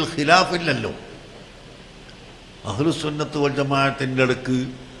 അഖീദയിൽ ഖിലാഫില്ലല്ലോ. അഹ്ലുസുന്നത്ത് വൽ ജമാഅത്തിന്റെ അടുക്ക്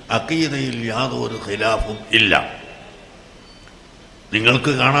അഖീദയിൽ യാതൊരു ഖിലാഫും ഇല്ല.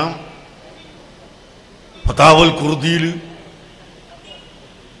 നിങ്ങൾക്ക് കാണാം, ഫതാവൽ ഖുർദിയിൽ,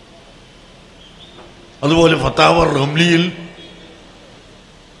 അതുപോലെ ഫതാവർ റംലിയിൽ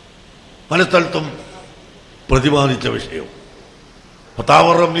പല സ്ഥലത്തും പ്രതിപാദിച്ച വിഷയം.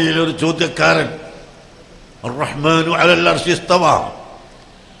 ഫതാവർ റംലിയിൽ ഒരു ചോദ്യക്കാരൻ അർ-റഹ്മാനു അലൽ അർശി ഇസ്തവ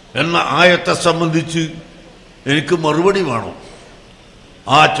എന്ന ആയത്തെ സംബന്ധിച്ച് എനിക്ക് മറുപടി വേണം.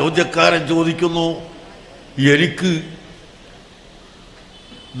 ആ ചോദ്യക്കാരൻ ചോദിക്കുന്നു, എനിക്ക്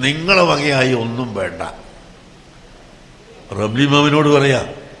നിങ്ങളെ വകയായി ഒന്നും വേണ്ട. റംലി ഇമാമിനോട് പറയാ,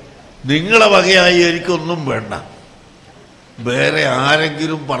 നിങ്ങളെ വകയായി എനിക്കൊന്നും വേണ്ട, വേറെ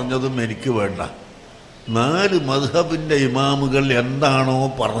ആരെങ്കിലും പറഞ്ഞതും എനിക്ക് വേണ്ട. 4 മദ്ഹബിന്റെ ഇമാമുകൾ എന്താണോ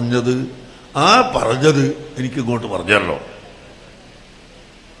പറഞ്ഞത് ആ പറഞ്ഞത് എനിക്ക് ഇങ്ങോട്ട് പറഞ്ഞല്ലോ.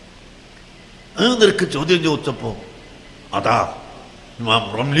 നിനക്ക് ചോദ്യം ചോദിച്ചപ്പോ അതാ ഇമാം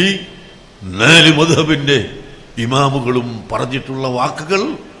റംലി 4 മദ്ഹബിന്റെ ഇമാമുകളും പറഞ്ഞിട്ടുള്ള വാക്കുകൾ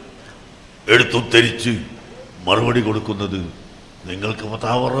എടുത്തുദ്ധരിച്ച് മറുപടി കൊടുക്കുന്നത് നിങ്ങൾക്ക്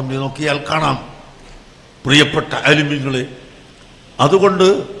ഫതാവർ റംലി നോക്കിയാൽ കാണാം. പ്രിയപ്പെട്ട ആലിമീങ്ങളെ, അതുകൊണ്ട്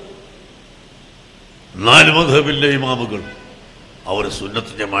 4 മദ്ഹബിന്റെ ഇമാമുകൾ അവർ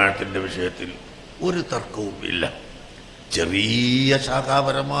സുന്നത്ത് ജമാഅത്തിന്റെ വിഷയത്തിൽ ഒരു തർക്കവും ഇല്ല. ചെറിയ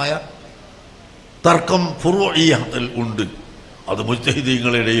ശാഖാപരമായ തർക്കം ഫുറൂഇയ്യത്തിൽ ഉണ്ട്, അത്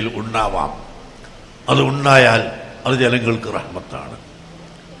മുജ്തഹിദീങ്ങളുടെ ഇടയിൽ ഉണ്ടാവാം. അത് ഉണ്ടായാൽ അത് ജനങ്ങൾക്ക് റഹ്മത്താണ്.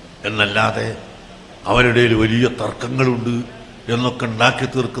 എന്നല്ലാതെ അവരുടെ വലിയ തർക്കങ്ങളുണ്ട് എന്നൊക്കെ ഉണ്ടാക്കി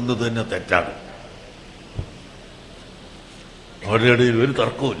തീർക്കുന്നത് തന്നെ തെറ്റാണ്. അവരുടെ ഇടയിൽ ഒരു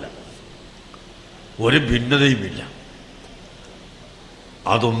തർക്കവുമില്ല, ഒരു ഭിന്നതയുമില്ല.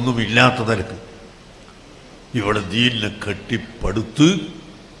 അതൊന്നുമില്ലാത്ത നിലക്ക് ഇവിടെ ദീനിനെ കെട്ടിപ്പടുത്ത്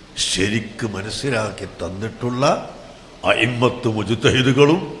ശരിക്ക് മനസ്സിലാക്കി തന്നിട്ടുള്ള അഇമ്മത്ത്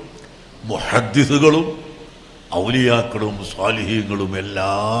മുജ്തഹിദുകളും മുഹദ്ദിസുകളും ഔലിയാക്കളും സ്വാലിഹീങ്ങളും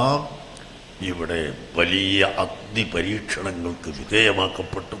എല്ലാം ഇവിടെ വലിയ അഗ്നി പരീക്ഷണങ്ങൾക്ക്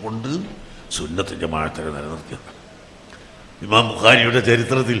വിധേയമാക്കപ്പെട്ടുകൊണ്ട് സുന്നത്ത് ജമാഅത്തിനെ നിലനിർത്തിയതാണ്. ഇമാം ബുഖാരിയുടെ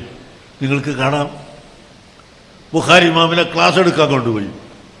ചരിത്രത്തിൽ നിങ്ങൾക്ക് കാണാം, ബുഖാരി ഇമാമിനെ ക്ലാസ് എടുക്കാൻ കൊണ്ടുപോയി.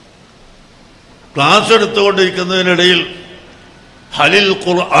 ക്ലാസ് എടുത്തുകൊണ്ടിരിക്കുന്നതിനിടയിൽ ഹലിൽ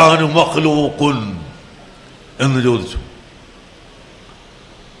ഖുർആനു മഖ്ലൂഖുൻ എന്ന്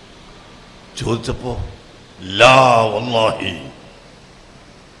ചോദിച്ചപ്പോ ലാ വല്ലാഹി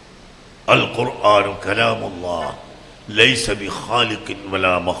അൽ ഖുർആനു കലാമുല്ലാഹ് ലൈസ ബിഖാലിഖിൻ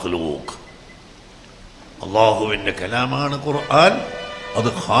വലാ മഖ്ലൂഖ്. അല്ലാഹുവിന്റെ കലാമാണ് ഖുർആൻ, അത്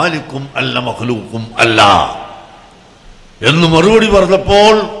ഖാലിഖും അല്ല മഖ്ലൂഖും അല്ല എന്ന് മറുപടി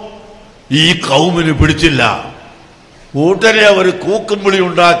പറഞ്ഞപ്പോൾ ഈ കൗമിന് പിടിച്ചില്ല. കൂട്ടരെ അവർ കൂക്കും വിളി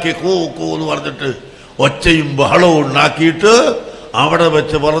ഉണ്ടാക്കി, കൂക്കൂ എന്ന് പറഞ്ഞിട്ട് ഒച്ചയും ബഹളവും ഉണ്ടാക്കിയിട്ട് അവിടെ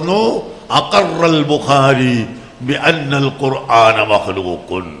വെച്ച് പറഞ്ഞു, അഖറൽ ബുഖാരി ബിഅന്നൽ ഖുർആന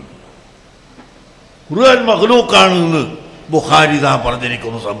മഖ്ലൂഖുൻ. ഖുർആൻ മഖ്ലൂഖാണെന്ന് ബുഖാരി താ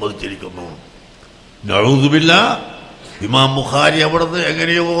പറഞ്ഞിരിക്കുന്നു, സമ്മതിച്ചിരിക്കുന്നു. നഊദു ബില്ലാഹ്. ഇമാം ബുഖാരി അവിടുന്ന്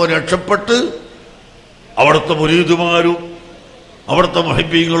എങ്ങനെയോ രക്ഷപ്പെട്ട് അവിടുത്തെ മുരീദുമാരും അവിടുത്തെ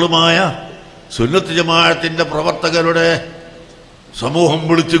മുഹിബ്ബീങ്ങളുമായ സുന്നത്ത് ജമാഅത്തിന്റെ പ്രവർത്തകരുടെ സമൂഹം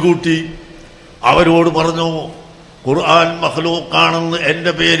വിളിച്ചുകൂട്ടി അവരോട് പറഞ്ഞു, ഖുർആൻ മഖ്ലൂഖാണെന്ന്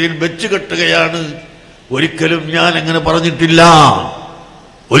എൻ്റെ പേരിൽ വെച്ച് കെട്ടുകയാണ്. ഒരിക്കലും ഞാൻ അങ്ങനെ പറഞ്ഞിട്ടില്ല,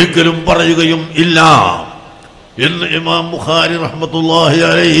 ഒരിക്കലും പറയുകയും ഇല്ല എന്ന് ഇമാം ബുഖാരി റഹ്മത്തുള്ളാഹി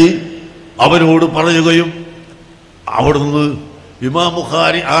അലൈഹി അവരോട് പറയുകയും അവിടുന്ന് ഇമാം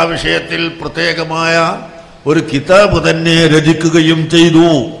ബുഖാരി ആ വിഷയത്തിൽ പ്രത്യേകമായ ഒരു കിതാബ് തന്നെ രചിക്കുകയും ചെയ്തു.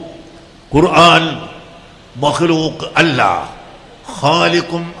 ഖുർആൻ മഖ്ലൂഖ് അല്ല,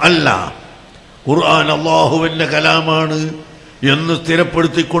 ഖാലിഖും അല്ല, ഖുർആൻ അല്ലാഹുവിന്റെ കലാമാണ് എന്ന്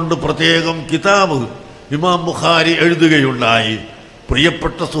സ്ഥിരപ്പെടുത്തിക്കൊണ്ട് പ്രത്യേകം കിതാബ് ഇമാം ബുഖാരി എഴുതുകയുണ്ടായി.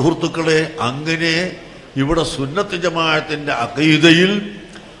 പ്രിയപ്പെട്ട സുഹൃത്തുക്കളെ, അങ്ങനെ ഇവിടെ സുന്നത്ത് ജമാഅത്തിന്റെ അഖീദയിൽ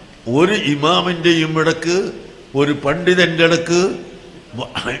ഒരു ഇമാമിന്റെയും ഇടക്ക്, ഒരു പണ്ഡിതന്റെ ഇടക്ക്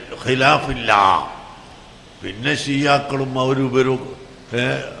ഖിലാഫില്ല. പിന്നെ ഷിയാക്കളും അവരും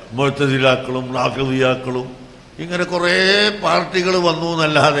മുഅ്തസിലാക്കളും റാഫിദിയാക്കളും ഇങ്ങനെ കുറേ പാർട്ടികൾ വന്നു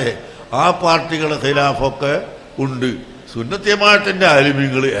എന്നല്ലാതെ ആ പാർട്ടികളെ ഖിലാഫൊക്കെ ഉണ്ട്. സുന്നത്ത് ജമാഅത്തിന്റെ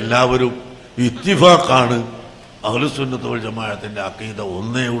ആലിമീങ്ങൾ എല്ലാവരും ഇത്തിഫാഖാണ്. അഹ്ലുസുന്നത്ത് വൽ ജമാഅത്തിന്റെ അഖീദ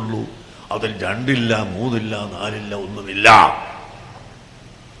ഒന്നേ ഉള്ളൂ, അതിൽ 2 ഇല്ല, 3 ഇല്ല, 4 ഇല്ല, ഒന്നുമില്ല.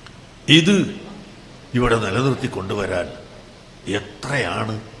 ഇത് ഇവിടെ നിലനിർത്തി കൊണ്ടുവരാൻ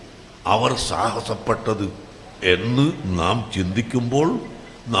എത്രയാണ് അവർ സാഹസപ്പെട്ടത് എന്ന് നാം ചിന്തിക്കുമ്പോൾ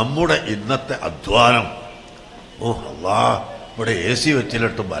നമ്മുടെ ഇന്നത്തെ അധ്വാനം, ഓ അല്ലാ ഇവിടെ AC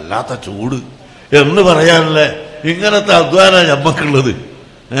വെച്ചിലിട്ടും വല്ലാത്ത ചൂട് എന്ന് പറയാനല്ലേ ഇങ്ങനത്തെ അധ്വാനം ഞമ്മക്കുള്ളത്.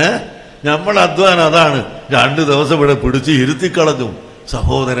 നമ്മളെ അധ്വാനം അതാണ്. 2 ദിവസം ഇവിടെ പിടിച്ച് ഇരുത്തിക്കളഞ്ഞു.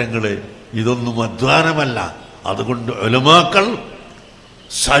 സഹോദരങ്ങളെ, ഇതൊന്നും അധ്വാനമല്ല. അതുകൊണ്ട് ഉലമാക്കൾ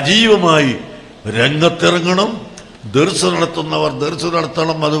സജീവമായി രംഗത്തിറങ്ങണം. ദർസ് നടത്തുന്നവർ ദർസ്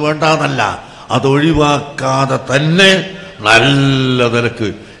നടത്തണം, അത് വേണ്ടാന്നല്ല. അതൊഴിവാക്കാതെ തന്നെ നല്ല നിലക്ക്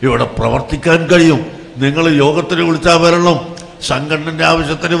ഇവിടെ പ്രവർത്തിക്കാൻ കഴിയും. നിങ്ങൾ യോഗത്തിന് വിളിച്ചാൽ വരണം, സംഘടനയുടെ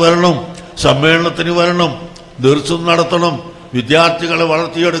ആവശ്യത്തിന് വരണം, സമ്മേളനത്തിന് വരണം, ദർസും നടത്തണം, വിദ്യാർത്ഥികളെ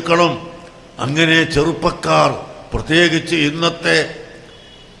വളർത്തിയെടുക്കണം. അങ്ങനെ ചെറുപ്പക്കാർ, പ്രത്യേകിച്ച് ഇന്നത്തെ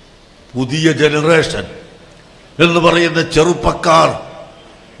പുതിയ ജനറേഷൻ എന്ന് പറയുന്ന ചെറുപ്പക്കാർ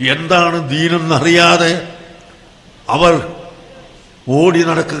എന്താണ് ദീനെന്നറിയാതെ അവർ ഓടി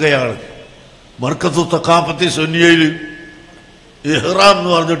നടക്കുകയാണ്. മർക്കസു സഖാഫത്തി സുന്നിയയിൽ ഇഹ്റാം എന്ന്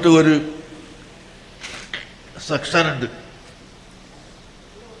പറഞ്ഞിട്ട് ഒരു സെക്ഷൻ ഉണ്ട്.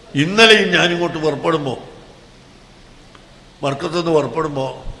 ഇന്നലെയും ഞാനിങ്ങോട്ട് പുറപ്പെടുമ്പോൾ, മർക്കത്തുനിന്ന്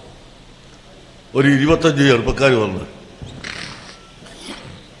പുറപ്പെടുമ്പോൾ ഒരു 25 ചെറുപ്പക്കാർ വന്ന്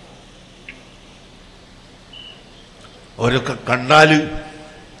അവരൊക്കെ കണ്ടാൽ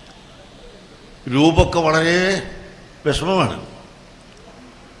രൂപമൊക്കെ വളരെ വിഷമമാണ്.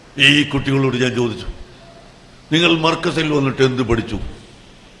 ഈ കുട്ടികളോട് ഞാൻ ചോദിച്ചു, നിങ്ങൾ മർക്കസിൽ വന്നിട്ട് എന്ത് പഠിച്ചു?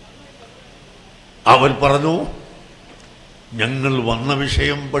 അവർ പറഞ്ഞു, ഞങ്ങൾ വന്ന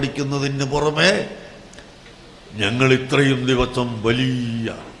വിഷയം പഠിക്കുന്നതിന് പുറമെ ഞങ്ങൾ ഇത്രയും ദിവസം വലിയ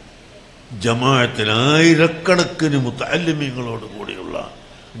ജമാഅത്തിന്, ആയിരക്കണക്കിന് മുതഅല്ലിമീങ്ങളോട് കൂടിയുള്ള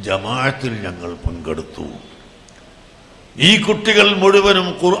ജമാഅത്തിൽ ഞങ്ങൾ പങ്കെടുത്തു. ഈ കുട്ടികൾ മുഴുവനും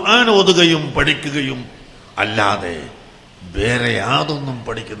ഖുർആൻ ഓതുകയും പഠിക്കുകയും അല്ലാതെ വേറെ യാതൊന്നും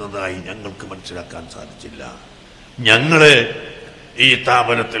പഠിക്കുന്നതായി ഞങ്ങൾക്ക് മനസ്സിലാക്കാൻ സാധിച്ചില്ല. ഞങ്ങളെ ഈ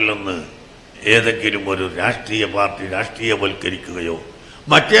സ്ഥാപനത്തിൽ നിന്ന് ഏതെങ്കിലും ഒരു രാഷ്ട്രീയ പാർട്ടി രാഷ്ട്രീയവൽക്കരിക്കുകയോ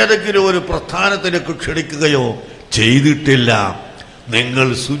മറ്റേതെങ്കിലും ഒരു പ്രസ്ഥാനത്തിലേക്ക് ക്ഷണിക്കുകയോ ചെയ്തിട്ടില്ല. നിങ്ങൾ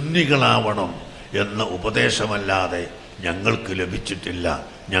സുന്നികളാവണം എന്ന ഉപദേശമല്ലാതെ ഞങ്ങൾക്ക് ലഭിച്ചിട്ടില്ല.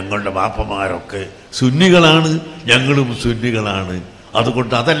 ഞങ്ങളുടെ ബാപ്പമാരൊക്കെ സുന്നികളാണ്, ഞങ്ങളും സുന്നികളാണ്.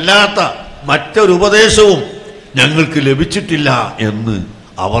 അതുകൊണ്ട് അതല്ലാത്ത മറ്റൊരു ഉപദേശവും ഞങ്ങൾക്ക് ലഭിച്ചിട്ടില്ല എന്ന്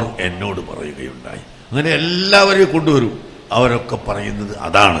അവർ എന്നോട് പറയുകയുണ്ടായി. അങ്ങനെ എല്ലാവരെയും കൊണ്ടുവരും, അവരൊക്കെ പറയുന്നത്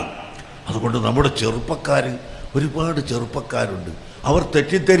അതാണ്. അതുകൊണ്ട് നമ്മുടെ ചെറുപ്പക്കാർ, ഒരുപാട് ചെറുപ്പക്കാരുണ്ട്, അവർ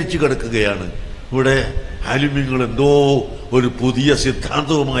തെറ്റിദ്ധരിച്ച് കിടക്കുകയാണ്. ഇവിടെ ആലിമീങ്ങൾ എന്തോ ഒരു പുതിയ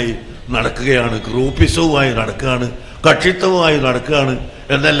സിദ്ധാന്തവുമായി നടക്കുകയാണ്, ഗ്രൂപ്പിസവുമായി നടക്കുകയാണ്, കക്ഷിത്വവുമായി നടക്കുകയാണ്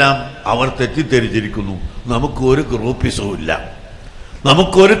എന്നെല്ലാം അവർ തെറ്റിദ്ധരിച്ചിരിക്കുന്നു. നമുക്കൊരു ഗ്രൂപ്പിസവും ഇല്ല,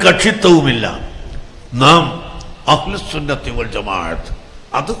 നമുക്കൊരു കക്ഷിത്വവുമില്ല. നാം അഹ്ലുസുന്നത്തി വൽ ജമാഅത്ത്,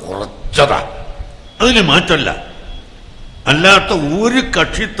 അത് കുറച്ചതാ, അതിന് മാറ്റമല്ല. അല്ലാത്ത ഒരു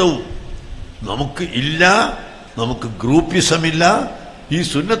കക്ഷിത്വവും നമുക്ക് ഇല്ല, നമുക്ക് ഗ്രൂപ്പിസമില്ല. ഈ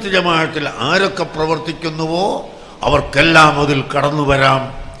സുന്നത്ത് ജമാഅത്തിൽ ആരൊക്കെ പ്രവർത്തിക്കുന്നുവോ അവർക്കെല്ലാം അതിൽ കടന്നു വരാം,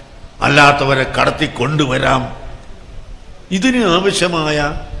 അല്ലാത്തവരെ കടത്തിക്കൊണ്ടുവരാം. ഇതിന് ആവശ്യമായ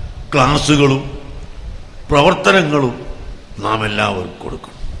ക്ലാസുകളും പ്രവർത്തനങ്ങളും നാം എല്ലാവർക്കും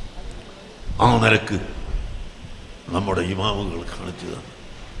കൊടുക്കും. ആ നിലക്ക് നമ്മുടെ ഇമാമുകൾ കാണിച്ചു തന്നു,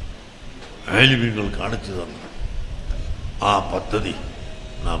 ആലിമീങ്ങൾ കാണിച്ചു തന്നു ആ പദ്ധതി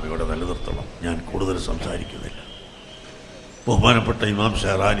നാം ഇവിടെ നിലനിർത്തണം. ഞാൻ കൂടുതൽ സംസാരിക്കുന്നില്ല. ബഹുമാനപ്പെട്ട ഇമാം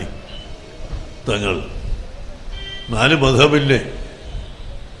ഷെഹറാനി തങ്ങൾ 4 മദ്ഹബിലെ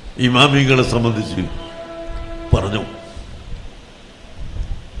ഇമാമിങ്ങളെ സംബന്ധിച്ച് പറഞ്ഞു.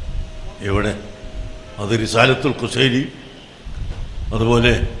 ഇവിടെ അത് റിസാലത്തുൽ ഖുശൈരി,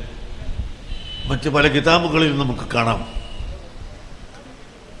 അതുപോലെ മറ്റ് പല കിതാബുകളിൽ നമുക്ക് കാണാം.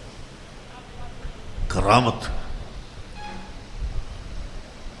 കറാമത്ത്,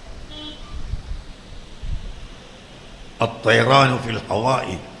 الطيران في الهواء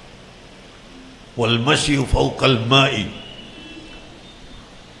والمشي فوق الماء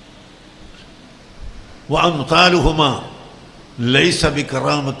وأمثالهما ليس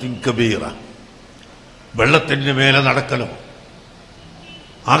بكرامة كبيرة. വെള്ളത്തിൻ്റെ മേലെ നടക്കലോ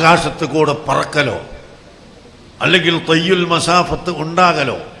ആകാശത്ത് കൂടെ പറക്കലോ അല്ലെങ്കിൽ തയ്യുൽ മസാഫത്ത്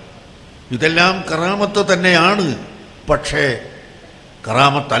ഉണ്ടാകലോ ഇതെല്ലാം കറാമത്ത് തന്നെയാണ്. പക്ഷേ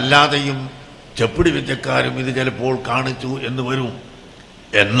കറാമത്തല്ലാതെയും ചെപ്പിടി വിദ്യക്കാരും ഇത് ചിലപ്പോൾ കാണിച്ചു എന്ന് വരും.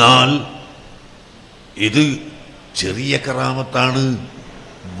 എന്നാൽ ഇത് ചെറിയ കറാമത്താണ്.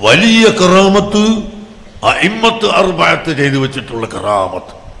 വലിയ കറാമത്ത് അഇമ്മത്ത് അർബഅത്ത് ചെയ്തു വെച്ചിട്ടുള്ള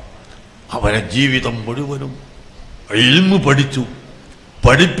കറാമത്ത്. അവരെ ജീവിതം മുഴുവനും ഇൽമു പഠിച്ചു,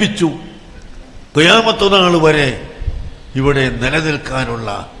 പഠിപ്പിച്ചു, ഖിയാമത്ത് നാൾ വരെ ഇവിടെ നിലനിൽക്കാനുള്ള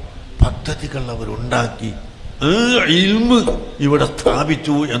പദ്ധതികൾ അവരുണ്ടാക്കി ഇൽമു ഇവിടെ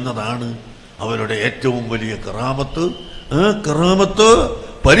സ്ഥാപിച്ചു എന്നതാണ് അവരുടെ ഏറ്റവും വലിയ കറാമത്ത്. ആ കറാമത്ത്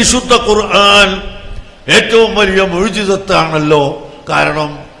പരിശുദ്ധ ഖുർആൻ ഏറ്റവും വലിയ മുഅ്ജിസത്താണല്ലോ.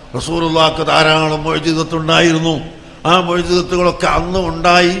 കാരണം റസൂലുള്ളാഹിക്ക് ധാരാളം മുഅ്ജിസത്തുണ്ടായിരുന്നു. ആ മുഅ്ജിസത്തുകളൊക്കെ അന്ന്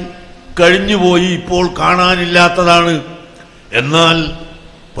ഉണ്ടായി. കഴിഞ്ഞുപോയി, ഇപ്പോൾ കാണാനില്ലാത്തതാണ്. എന്നാൽ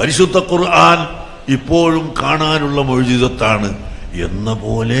പരിശുദ്ധ ഖുർആൻ ഇപ്പോഴും കാണാനുള്ള മുഅ്ജിസത്താണ്. എന്ന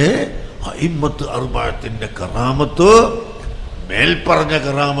പോലെ അഇമ്മത്ത് അർബഅത്തിന്റെ കറാമത്ത്, മേൽപ്പറഞ്ഞ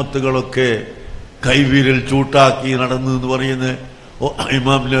കറാമത്തുകളൊക്കെ കൈവിരൽ ചൂട്ടാക്കി നടന്നു എന്ന് പറയുന്നത്.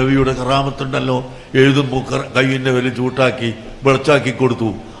 ഇമാം നബവിയുടെ കറാമത്തുണ്ടല്ലോ, എഴുതുമ്പോൾ കൈയിൻ്റെ വിരൽ ചൂട്ടാക്കി വെളച്ചാക്കി കൊടുത്തു,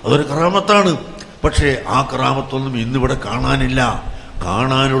 അതൊരു കറാമത്താണ്. പക്ഷേ ആ കറാമത്തൊന്നും ഇന്നിവിടെ കാണാനില്ല.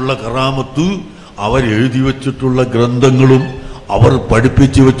 കാണാനുള്ള കറാമത്ത് അവരെഴുതി വച്ചിട്ടുള്ള ഗ്രന്ഥങ്ങളും അവർ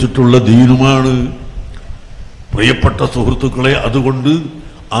പഠിപ്പിച്ചു വച്ചിട്ടുള്ള ദീനുമാണ്. പ്രിയപ്പെട്ട സുഹൃത്തുക്കളെ, അതുകൊണ്ട്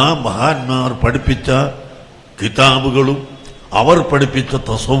ആ മഹാന്മാർ പഠിപ്പിച്ച കിതാബുകളും അവർ പഠിപ്പിച്ച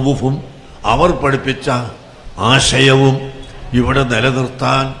തസവ്വുഫും അവർ പഠിപ്പിച്ച ആശയവും ഇവിടെ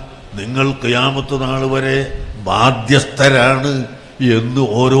നിലനിർത്താൻ നിങ്ങൾ ഖിയാമത്ത് നാൾ വരെ ബാധ്യസ്ഥരാണ് എന്ന്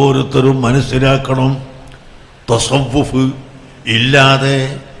ഓരോരുത്തരും മനസ്സിലാക്കണം. തസവ്വുഫ് ഇല്ലാതെ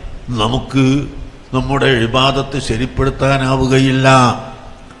നമുക്ക് നമ്മുടെ ഇബാദത്ത് ശരിപ്പെടുത്താനാവുകയില്ല.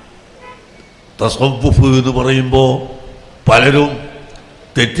 തസവ്വുഫ് എന്ന് പറയുമ്പോൾ പലരും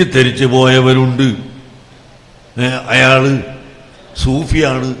തെറ്റിദ്ധരിച്ചു പോയവരുണ്ട്. അയാൾ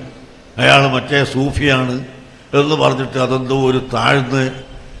സൂഫിയാണ്, അയാൾ മറ്റേ സൂഫിയാണ് എന്ന് പറഞ്ഞിട്ട് അതെന്തോ ഒരു താഴ്ന്ന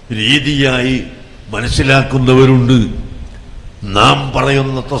രീതിയായി മനസ്സിലാക്കുന്നവരുണ്ട്. നാം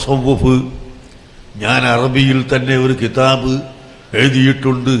പറയുന്ന തസവ്വുഫ്, ഞാൻ അറബിയിൽ തന്നെ ഒരു കിതാബ്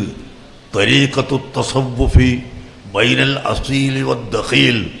എഴുതിയിട്ടുണ്ട്, തരീഖത്തു തസവ്വുഫി ബൈനൽ അസീലി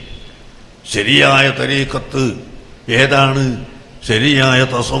വദ്ദഖീൽ. ശരിയായ തരീഖത്ത് ഏതാണ്, ശരിയായ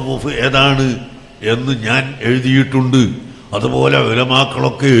തസവ്വുഫ് ഏതാണ് എന്ന് ഞാൻ എഴുതിയിട്ടുണ്ട്. അതുപോലെ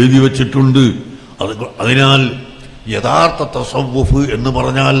ഉലമാക്കളൊക്കെ എഴുതി വച്ചിട്ടുണ്ട്. അതിനാൽ യഥാർത്ഥ തസവ്വുഫ് എന്ന്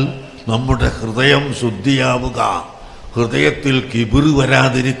പറഞ്ഞാൽ നമ്മുടെ ഹൃദയം ശുദ്ധിയാവുക, ഹൃദയത്തിൽ കിബിർ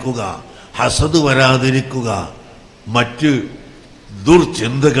വരാതിരിക്കുക, ഹസദ് വരാതിരിക്കുക, മറ്റ്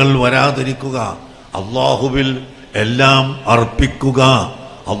ദുർചിന്തകൾ വരാതിരിക്കുക, അള്ളാഹുവിൽ എല്ലാം അർപ്പിക്കുക,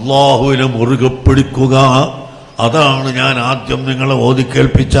 അള്ളാഹുവിനെ മുറുകെ പിടിക്കുക. അതാണ് ഞാൻ ആദ്യം നിങ്ങളെ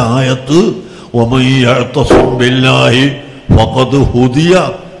ഓതിക്കേൽപ്പിച്ച ആയത്ത്. വമൻ യഅ്തസിം ബില്ലാഹി ഫഖദ് ഹുദിയ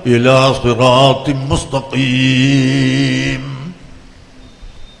ഇലാ സിറാത്തിൻ മുസ്തഖീം.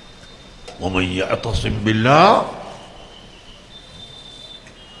 വമൻ യഅ്തസിം ബില്ലാഹ്,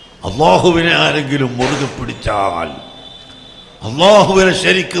 അള്ളാഹുവിനെ ആരെങ്കിലും മുറുകെ പിടിച്ചാൽ, അള്ളാഹുവിനെ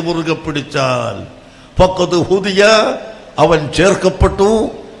ശരിക്ക് മുറുകെ പിടിച്ചാൽ, ഫഖദ് ഹുദിയ, അവൻ ചേർക്കപ്പെട്ടു,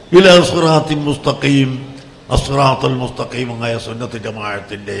 ഇലാ സിറാത്തിൻ മുസ്തഖീം, അസ്റാത്തുൽ മുസ്തഖീമായ സുന്നത്ത്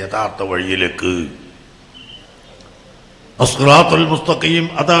ജമാഅത്തിന്റെ യഥാർത്ഥ വഴിയിലേക്ക്. അസ്റാത്തുൽ മുസ്തഖീം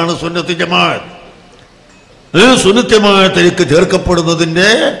അതാണ് സുന്നത്ത് ജമാഅത്ത്. സുന്നത്ത് ജമാഅത്തിലേക്ക് ചേർക്കപ്പെടുന്നതിന്റെ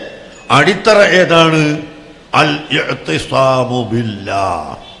അടിത്തറ ഏതാണ്? അൽ ഇഅ്തിസാമു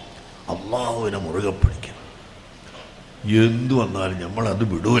ബില്ലാഹ്, അള്ളാഹുവിനെ മുറുകെ പിടിക്കണം. എന്തു വന്നാലും നമ്മളത്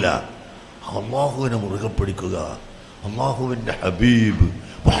വിടൂല. അള്ളാഹുവിനെ മുറുകെ പിടിക്കുക. അള്ളാഹുവിൻ്റെ ഹബീബ്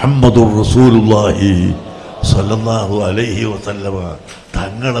മുഹമ്മദുർ റസൂലുള്ളാഹി സല്ലല്ലാഹു അലൈഹി വസല്ലമ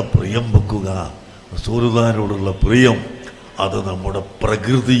തങ്ങളെ പ്രിയം വെക്കുക. റസൂലുള്ളാഹിനോടുള്ള പ്രിയം അത് നമ്മുടെ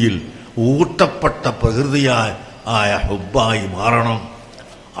പ്രകൃതിയിൽ ഊട്ടപ്പെട്ട പ്രകൃതിയായ ഹുബ്ബായി മാറണം.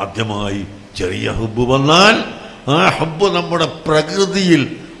 ആദ്യമായി ചെറിയ ഹുബ്ബ് വന്നാൽ ആ ഹുബ്ബ് നമ്മുടെ പ്രകൃതിയിൽ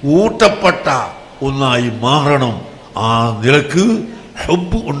ഊട്ടപ്പെട്ട ഒന്നായി മാറണം. ആ നിലക്ക്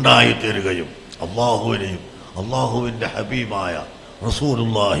ഹുബ്ബ് ഉണ്ടായിത്തീരുകയും അള്ളാഹുവിനെയും അള്ളാഹുവിൻ്റെ ഹബീബായ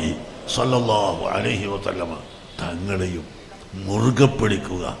റസൂലുള്ളാഹി സല്ലല്ലാഹു അലൈഹി വസല്ലമ തങ്ങളെയും മുറുകെ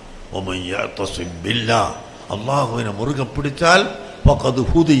പിടിക്കുക. വമൻ യഅ്തസിം ബില്ലാഹ്, അള്ളാഹുവിനെ മുറുകെ പിടിച്ചാൽ ഫഖദ്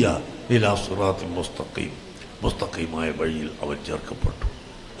ഹുദിയ ഇലാ സിറാത്തിൻ മുസ്തഖീം, മുസ്തഖീമായ വഴിയിൽ അവൻ ചേർക്കപ്പെട്ടു.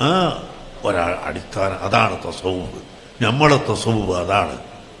 ആ ഒരാൾ അടിസ്ഥാനം അതാണ് തസവ്വുഫ്. നമ്മളെ തസവ്വുഫ് അതാണ്.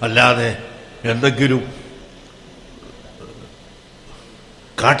 അല്ലാതെ എന്തെങ്കിലും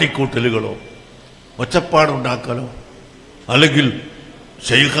കാട്ടിക്കൂട്ടലുകളോ ഒച്ചപ്പാടുണ്ടാക്കലോ അല്ലെങ്കിൽ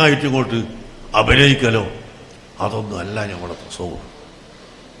ശൈഖായിട്ട് ഇങ്ങോട്ട് അഭിനയിക്കലോ അതൊന്നും അല്ല നമ്മുടെ തസവ്വുഫ്.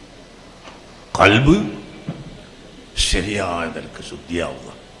 ഖൽബ് ശരിയായ നിലക്ക് ശുദ്ധിയാവുക.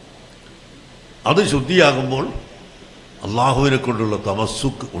 അത് ശുദ്ധിയാകുമ്പോൾ അള്ളാഹുവിനെ കൊണ്ടുള്ള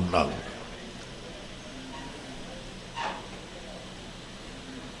തമസ്സുക്ക് ഉണ്ടാകും.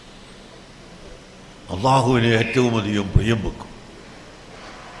 അള്ളാഹുവിനെ ഏറ്റവും അധികം പ്രിയം വെക്കും.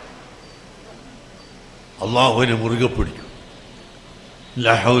 അള്ളാഹുവിനെ മുറുകെ പിടിക്കും.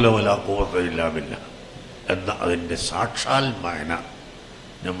 ലാ ഹൗല വലാ ഖുവത ഇല്ലാ ബില്ലാഹ് എന്ന അതിൻ്റെ സാക്ഷാൽ മാന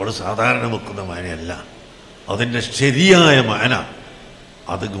നമ്മൾ സാധാരണ വെക്കുന്ന മാനയല്ല, അതിൻ്റെ ശരിയായ മാന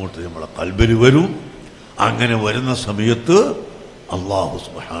അതിങ്ങോട്ട് നമ്മളെ ഖൽബിൽ വരും. അങ്ങനെ വരുന്ന സമയത്ത് അല്ലാഹു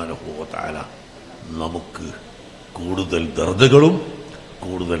സുബ്ഹാനഹു വ തആല നമുക്ക് കൂടുതൽ ദർജകളും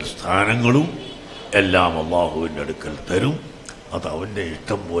കൂടുതൽ സ്ഥാനങ്ങളും എല്ലാം അള്ളാഹുവിൻ്റെ അടുക്കൽ തരും. അത് അവൻ്റെ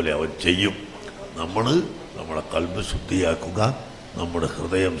ഇഷ്ടം പോലെ അവൻ ചെയ്യും. നമ്മൾ നമ്മുടെ കൽബ് ശുദ്ധിയാക്കുക, നമ്മുടെ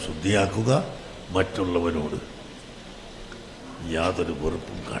ഹൃദയം ശുദ്ധിയാക്കുക, മറ്റുള്ളവനോട് യാതൊരു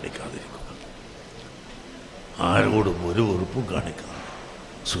വെറുപ്പും കാണിക്കാതിരിക്കുക, ആരോടും ഒരു വെറുപ്പും കാണിക്കാതെ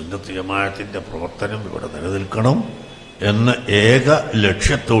സുന്നത്ത് ജമാഅത്തിൻ്റെ പ്രവർത്തനം ഇവിടെ നിലനിൽക്കണം എന്ന ഏക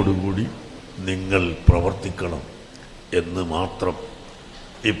ലക്ഷ്യത്തോടുകൂടി നിങ്ങൾ പ്രവർത്തിക്കണം എന്ന് മാത്രം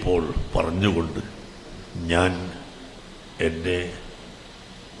ഇപ്പോൾ പറഞ്ഞുകൊണ്ട് ഞാൻ എൻ്റെ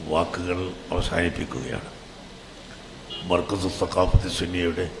വാക്കുകൾ അവസാനിപ്പിക്കുകയാണ്. മർക്കസ് സഖാഫത്ത്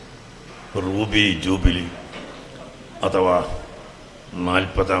സുന്നിയുടെ റൂബി ജൂബിലി അഥവാ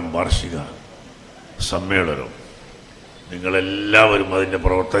 40ാം വാർഷിക സമ്മേളനം, നിങ്ങളെല്ലാവരും അതിൻ്റെ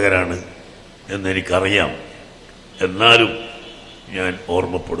പ്രവർത്തകരാണ് എന്നെനിക്കറിയാം. എന്നാലും ഞാൻ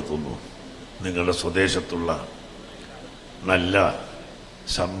ഓർമ്മപ്പെടുത്തുന്നു, നിങ്ങളുടെ സ്വദേശത്തുള്ള നല്ല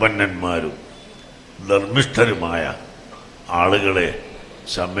സമ്പന്നന്മാരും ധർമ്മിഷ്ഠരുമായ ആളുകളെ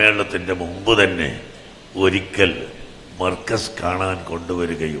സമ്മേളനത്തിൻ്റെ മുമ്പ് തന്നെ ഒരിക്കൽ മർക്കസ് കാണാൻ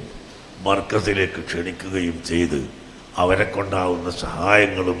കൊണ്ടുവരികയും മർക്കസിലേക്ക് ക്ഷണിക്കുകയും ചെയ്ത് അവരെ കൊണ്ടാവുന്ന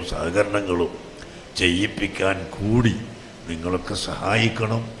സഹായങ്ങളും സഹകരണങ്ങളും ചെയ്യിപ്പിക്കാൻ കൂടി നിങ്ങളൊക്കെ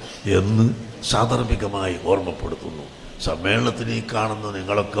സഹായിക്കണം എന്ന് സാന്ദർഭികമായി ഓർമ്മപ്പെടുത്തുന്നു. സമ്മേളനത്തിന് ഈ കാണുന്ന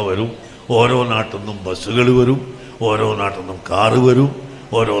നിങ്ങളൊക്കെ വരും. ഓരോ നാട്ടിൽ നിന്നും ബസ്സുകൾ വരും, ഓരോ നാട്ടിൽ നിന്നും കാറ് വരും,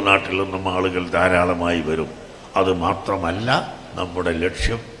 ഓരോ നാട്ടിൽ നിന്നും ആളുകൾ ധാരാളമായി വരും. അതുമാത്രമല്ല, നമ്മുടെ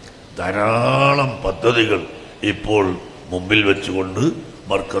ലക്ഷ്യം ധാരാളം പദ്ധതികൾ ഇപ്പോൾ മുമ്പിൽ വെച്ചുകൊണ്ട്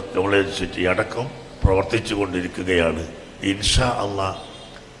മർക്കത്ത് നോളേജ് സിറ്റി അടക്കം പ്രവർത്തിച്ചു കൊണ്ടിരിക്കുകയാണ്. ഇൻഷാ അല്ലാഹ്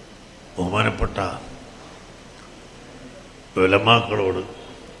ബഹുമാനപ്പെട്ട ഉലമാക്കളോട്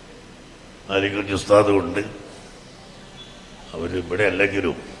അലിഗഞ്ച് ഉസ്താദ് കൊണ്ട് അവരിവിടെ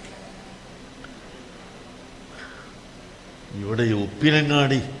അല്ലെങ്കിലും ഇവിടെ ഈ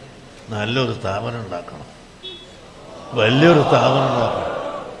ഉപ്പിനങ്ങാടി നല്ലൊരു സ്ഥാപനം ഉണ്ടാക്കണം, വലിയൊരു സ്ഥാപനം ഉണ്ടാക്കണം.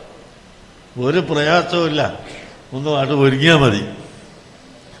 ഒരു പ്രയാസവുമില്ല, ഒന്ന് അത് ഒരുങ്ങിയാൽ മതി.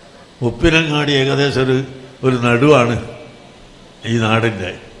 ഉപ്പിനങ്ങാടി ഏകദേശം ഒരു നടുവാണ് ഈ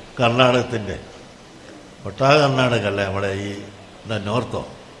നാടിൻ്റെ, കർണാടകത്തിൻ്റെ. ഒട്ടാക കർണാടക അല്ലേ നമ്മുടെ ഈ നോർത്തോ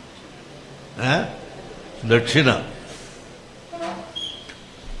ദക്ഷിണ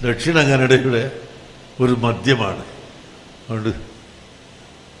കന്നഡയുടെ ഒരു മധ്യമാണ്. അതുകൊണ്ട്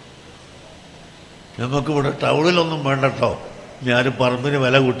നമുക്കിവിടെ ടൗണിലൊന്നും വേണ്ടട്ടോ, ഞാനും പറമ്പിന്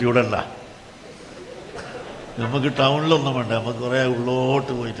വില കൂട്ടിവിടല്ല. നമുക്ക് ടൗണിലൊന്നും വേണ്ട, നമുക്ക് കുറേ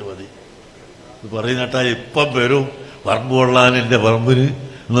ഉള്ളോട്ട് പോയിട്ട് മതി. പറയുന്നട്ടാ ഇപ്പം വരും പറമ്പ് കൊള്ളാൻ എൻ്റെ പറമ്പിന്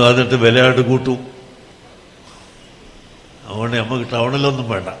എന്ന് പറഞ്ഞിട്ട് വിലയായിട്ട് കൂട്ടും. അതുകൊണ്ട് നമുക്ക് ടൗണിലൊന്നും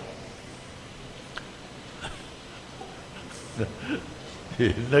വേണ്ട.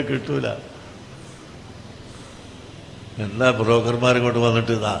 എന്നെ കിട്ടൂല. എല്ലാ ബ്രോക്കർമാരും കൊണ്ട്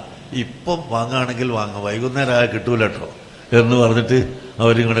വന്നിട്ട് ഇപ്പം വാങ്ങുകയാണെങ്കിൽ വാങ്ങാം, വൈകുന്നേരം ആയാൽ കിട്ടൂല കേട്ടോ എന്ന് പറഞ്ഞിട്ട്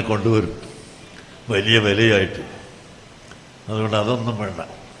അവരിങ്ങനെ കൊണ്ടുവരും വലിയ വിലയായിട്ട്. അതുകൊണ്ട് അതൊന്നും വേണ്ട.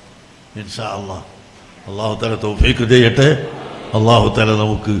 ഇൻഷാ അല്ലാഹ് അല്ലാഹു തആല തൗഫീഖ് ചെയ്യട്ടെ. അല്ലാഹു തആല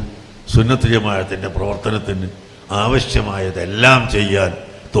നമുക്ക് സുന്നത്ത് ജമാഅത്തിൻ്റെ പ്രവർത്തനത്തിന് ആവശ്യമായതെല്ലാം ചെയ്യാൻ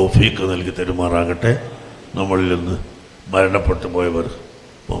തൗഫീഖ് നൽകി തരുമാറാകട്ടെ. നമ്മളിൽ നിന്ന് മരണപ്പെട്ടു പോയവർ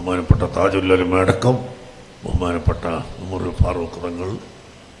ബഹുമാനപ്പെട്ട താജുൽ ഉലമ അടക്കം ബഹുമാനപ്പെട്ട ഉമർ ഫാറൂഖ് തങ്ങൾ,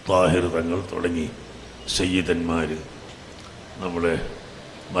 താഹിർ തങ്ങൾ തുടങ്ങി സയ്യിദന്മാർ, നമ്മളെ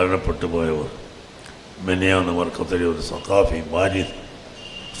മരണപ്പെട്ടു പോയവർ, മെനയാന്ന് മർക്കത്തിലെ ഒരു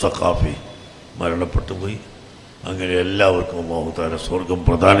സഖാഫി മരണപ്പെട്ടു പോയി. അങ്ങനെ എല്ലാവർക്കും അല്ലാഹു തആല സ്വർഗം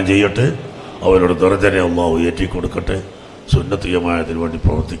പ്രദാനം ചെയ്യട്ടെ. അവരുടെ ദർജനെ അല്ലാഹു ഏറ്റിക്കൊടുക്കട്ടെ. സുന്നത്ത് ജമാഅത്തിന് വേണ്ടി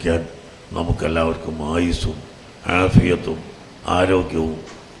പ്രവർത്തിക്കാൻ നമുക്കെല്ലാവർക്കും ആയുസ്സും ആഫിയത്തും ആരോഗ്യവും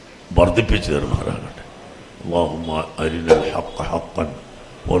വർദ്ധിപ്പിച്ചു തരുമാറാകട്ടെ. اللهم أرنا الحق حقا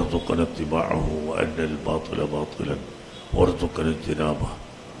وارزقنا اتباعه وأرنا الباطل باطلا وارزقنا اجتنابه.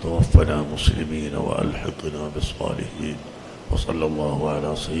 توفنا مسلمين وألحقنا بالصالحين. وصلى الله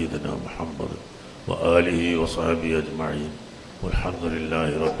على سيدنا محمد وآله وصحبه أجمعين والحمد لله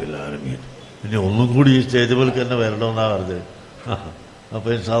رب العالمين. ഇനി ഒന്നും കൂടി ഈ സ്റ്റേജ് പോലെ തന്നെ വരണമെന്നാണ് പറഞ്ഞത്. അപ്പോൾ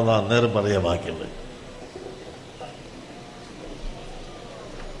ഇൻഷാ അല്ലാഹ് അന്നേരം പറയാം ബാക്കിയുള്ളത്.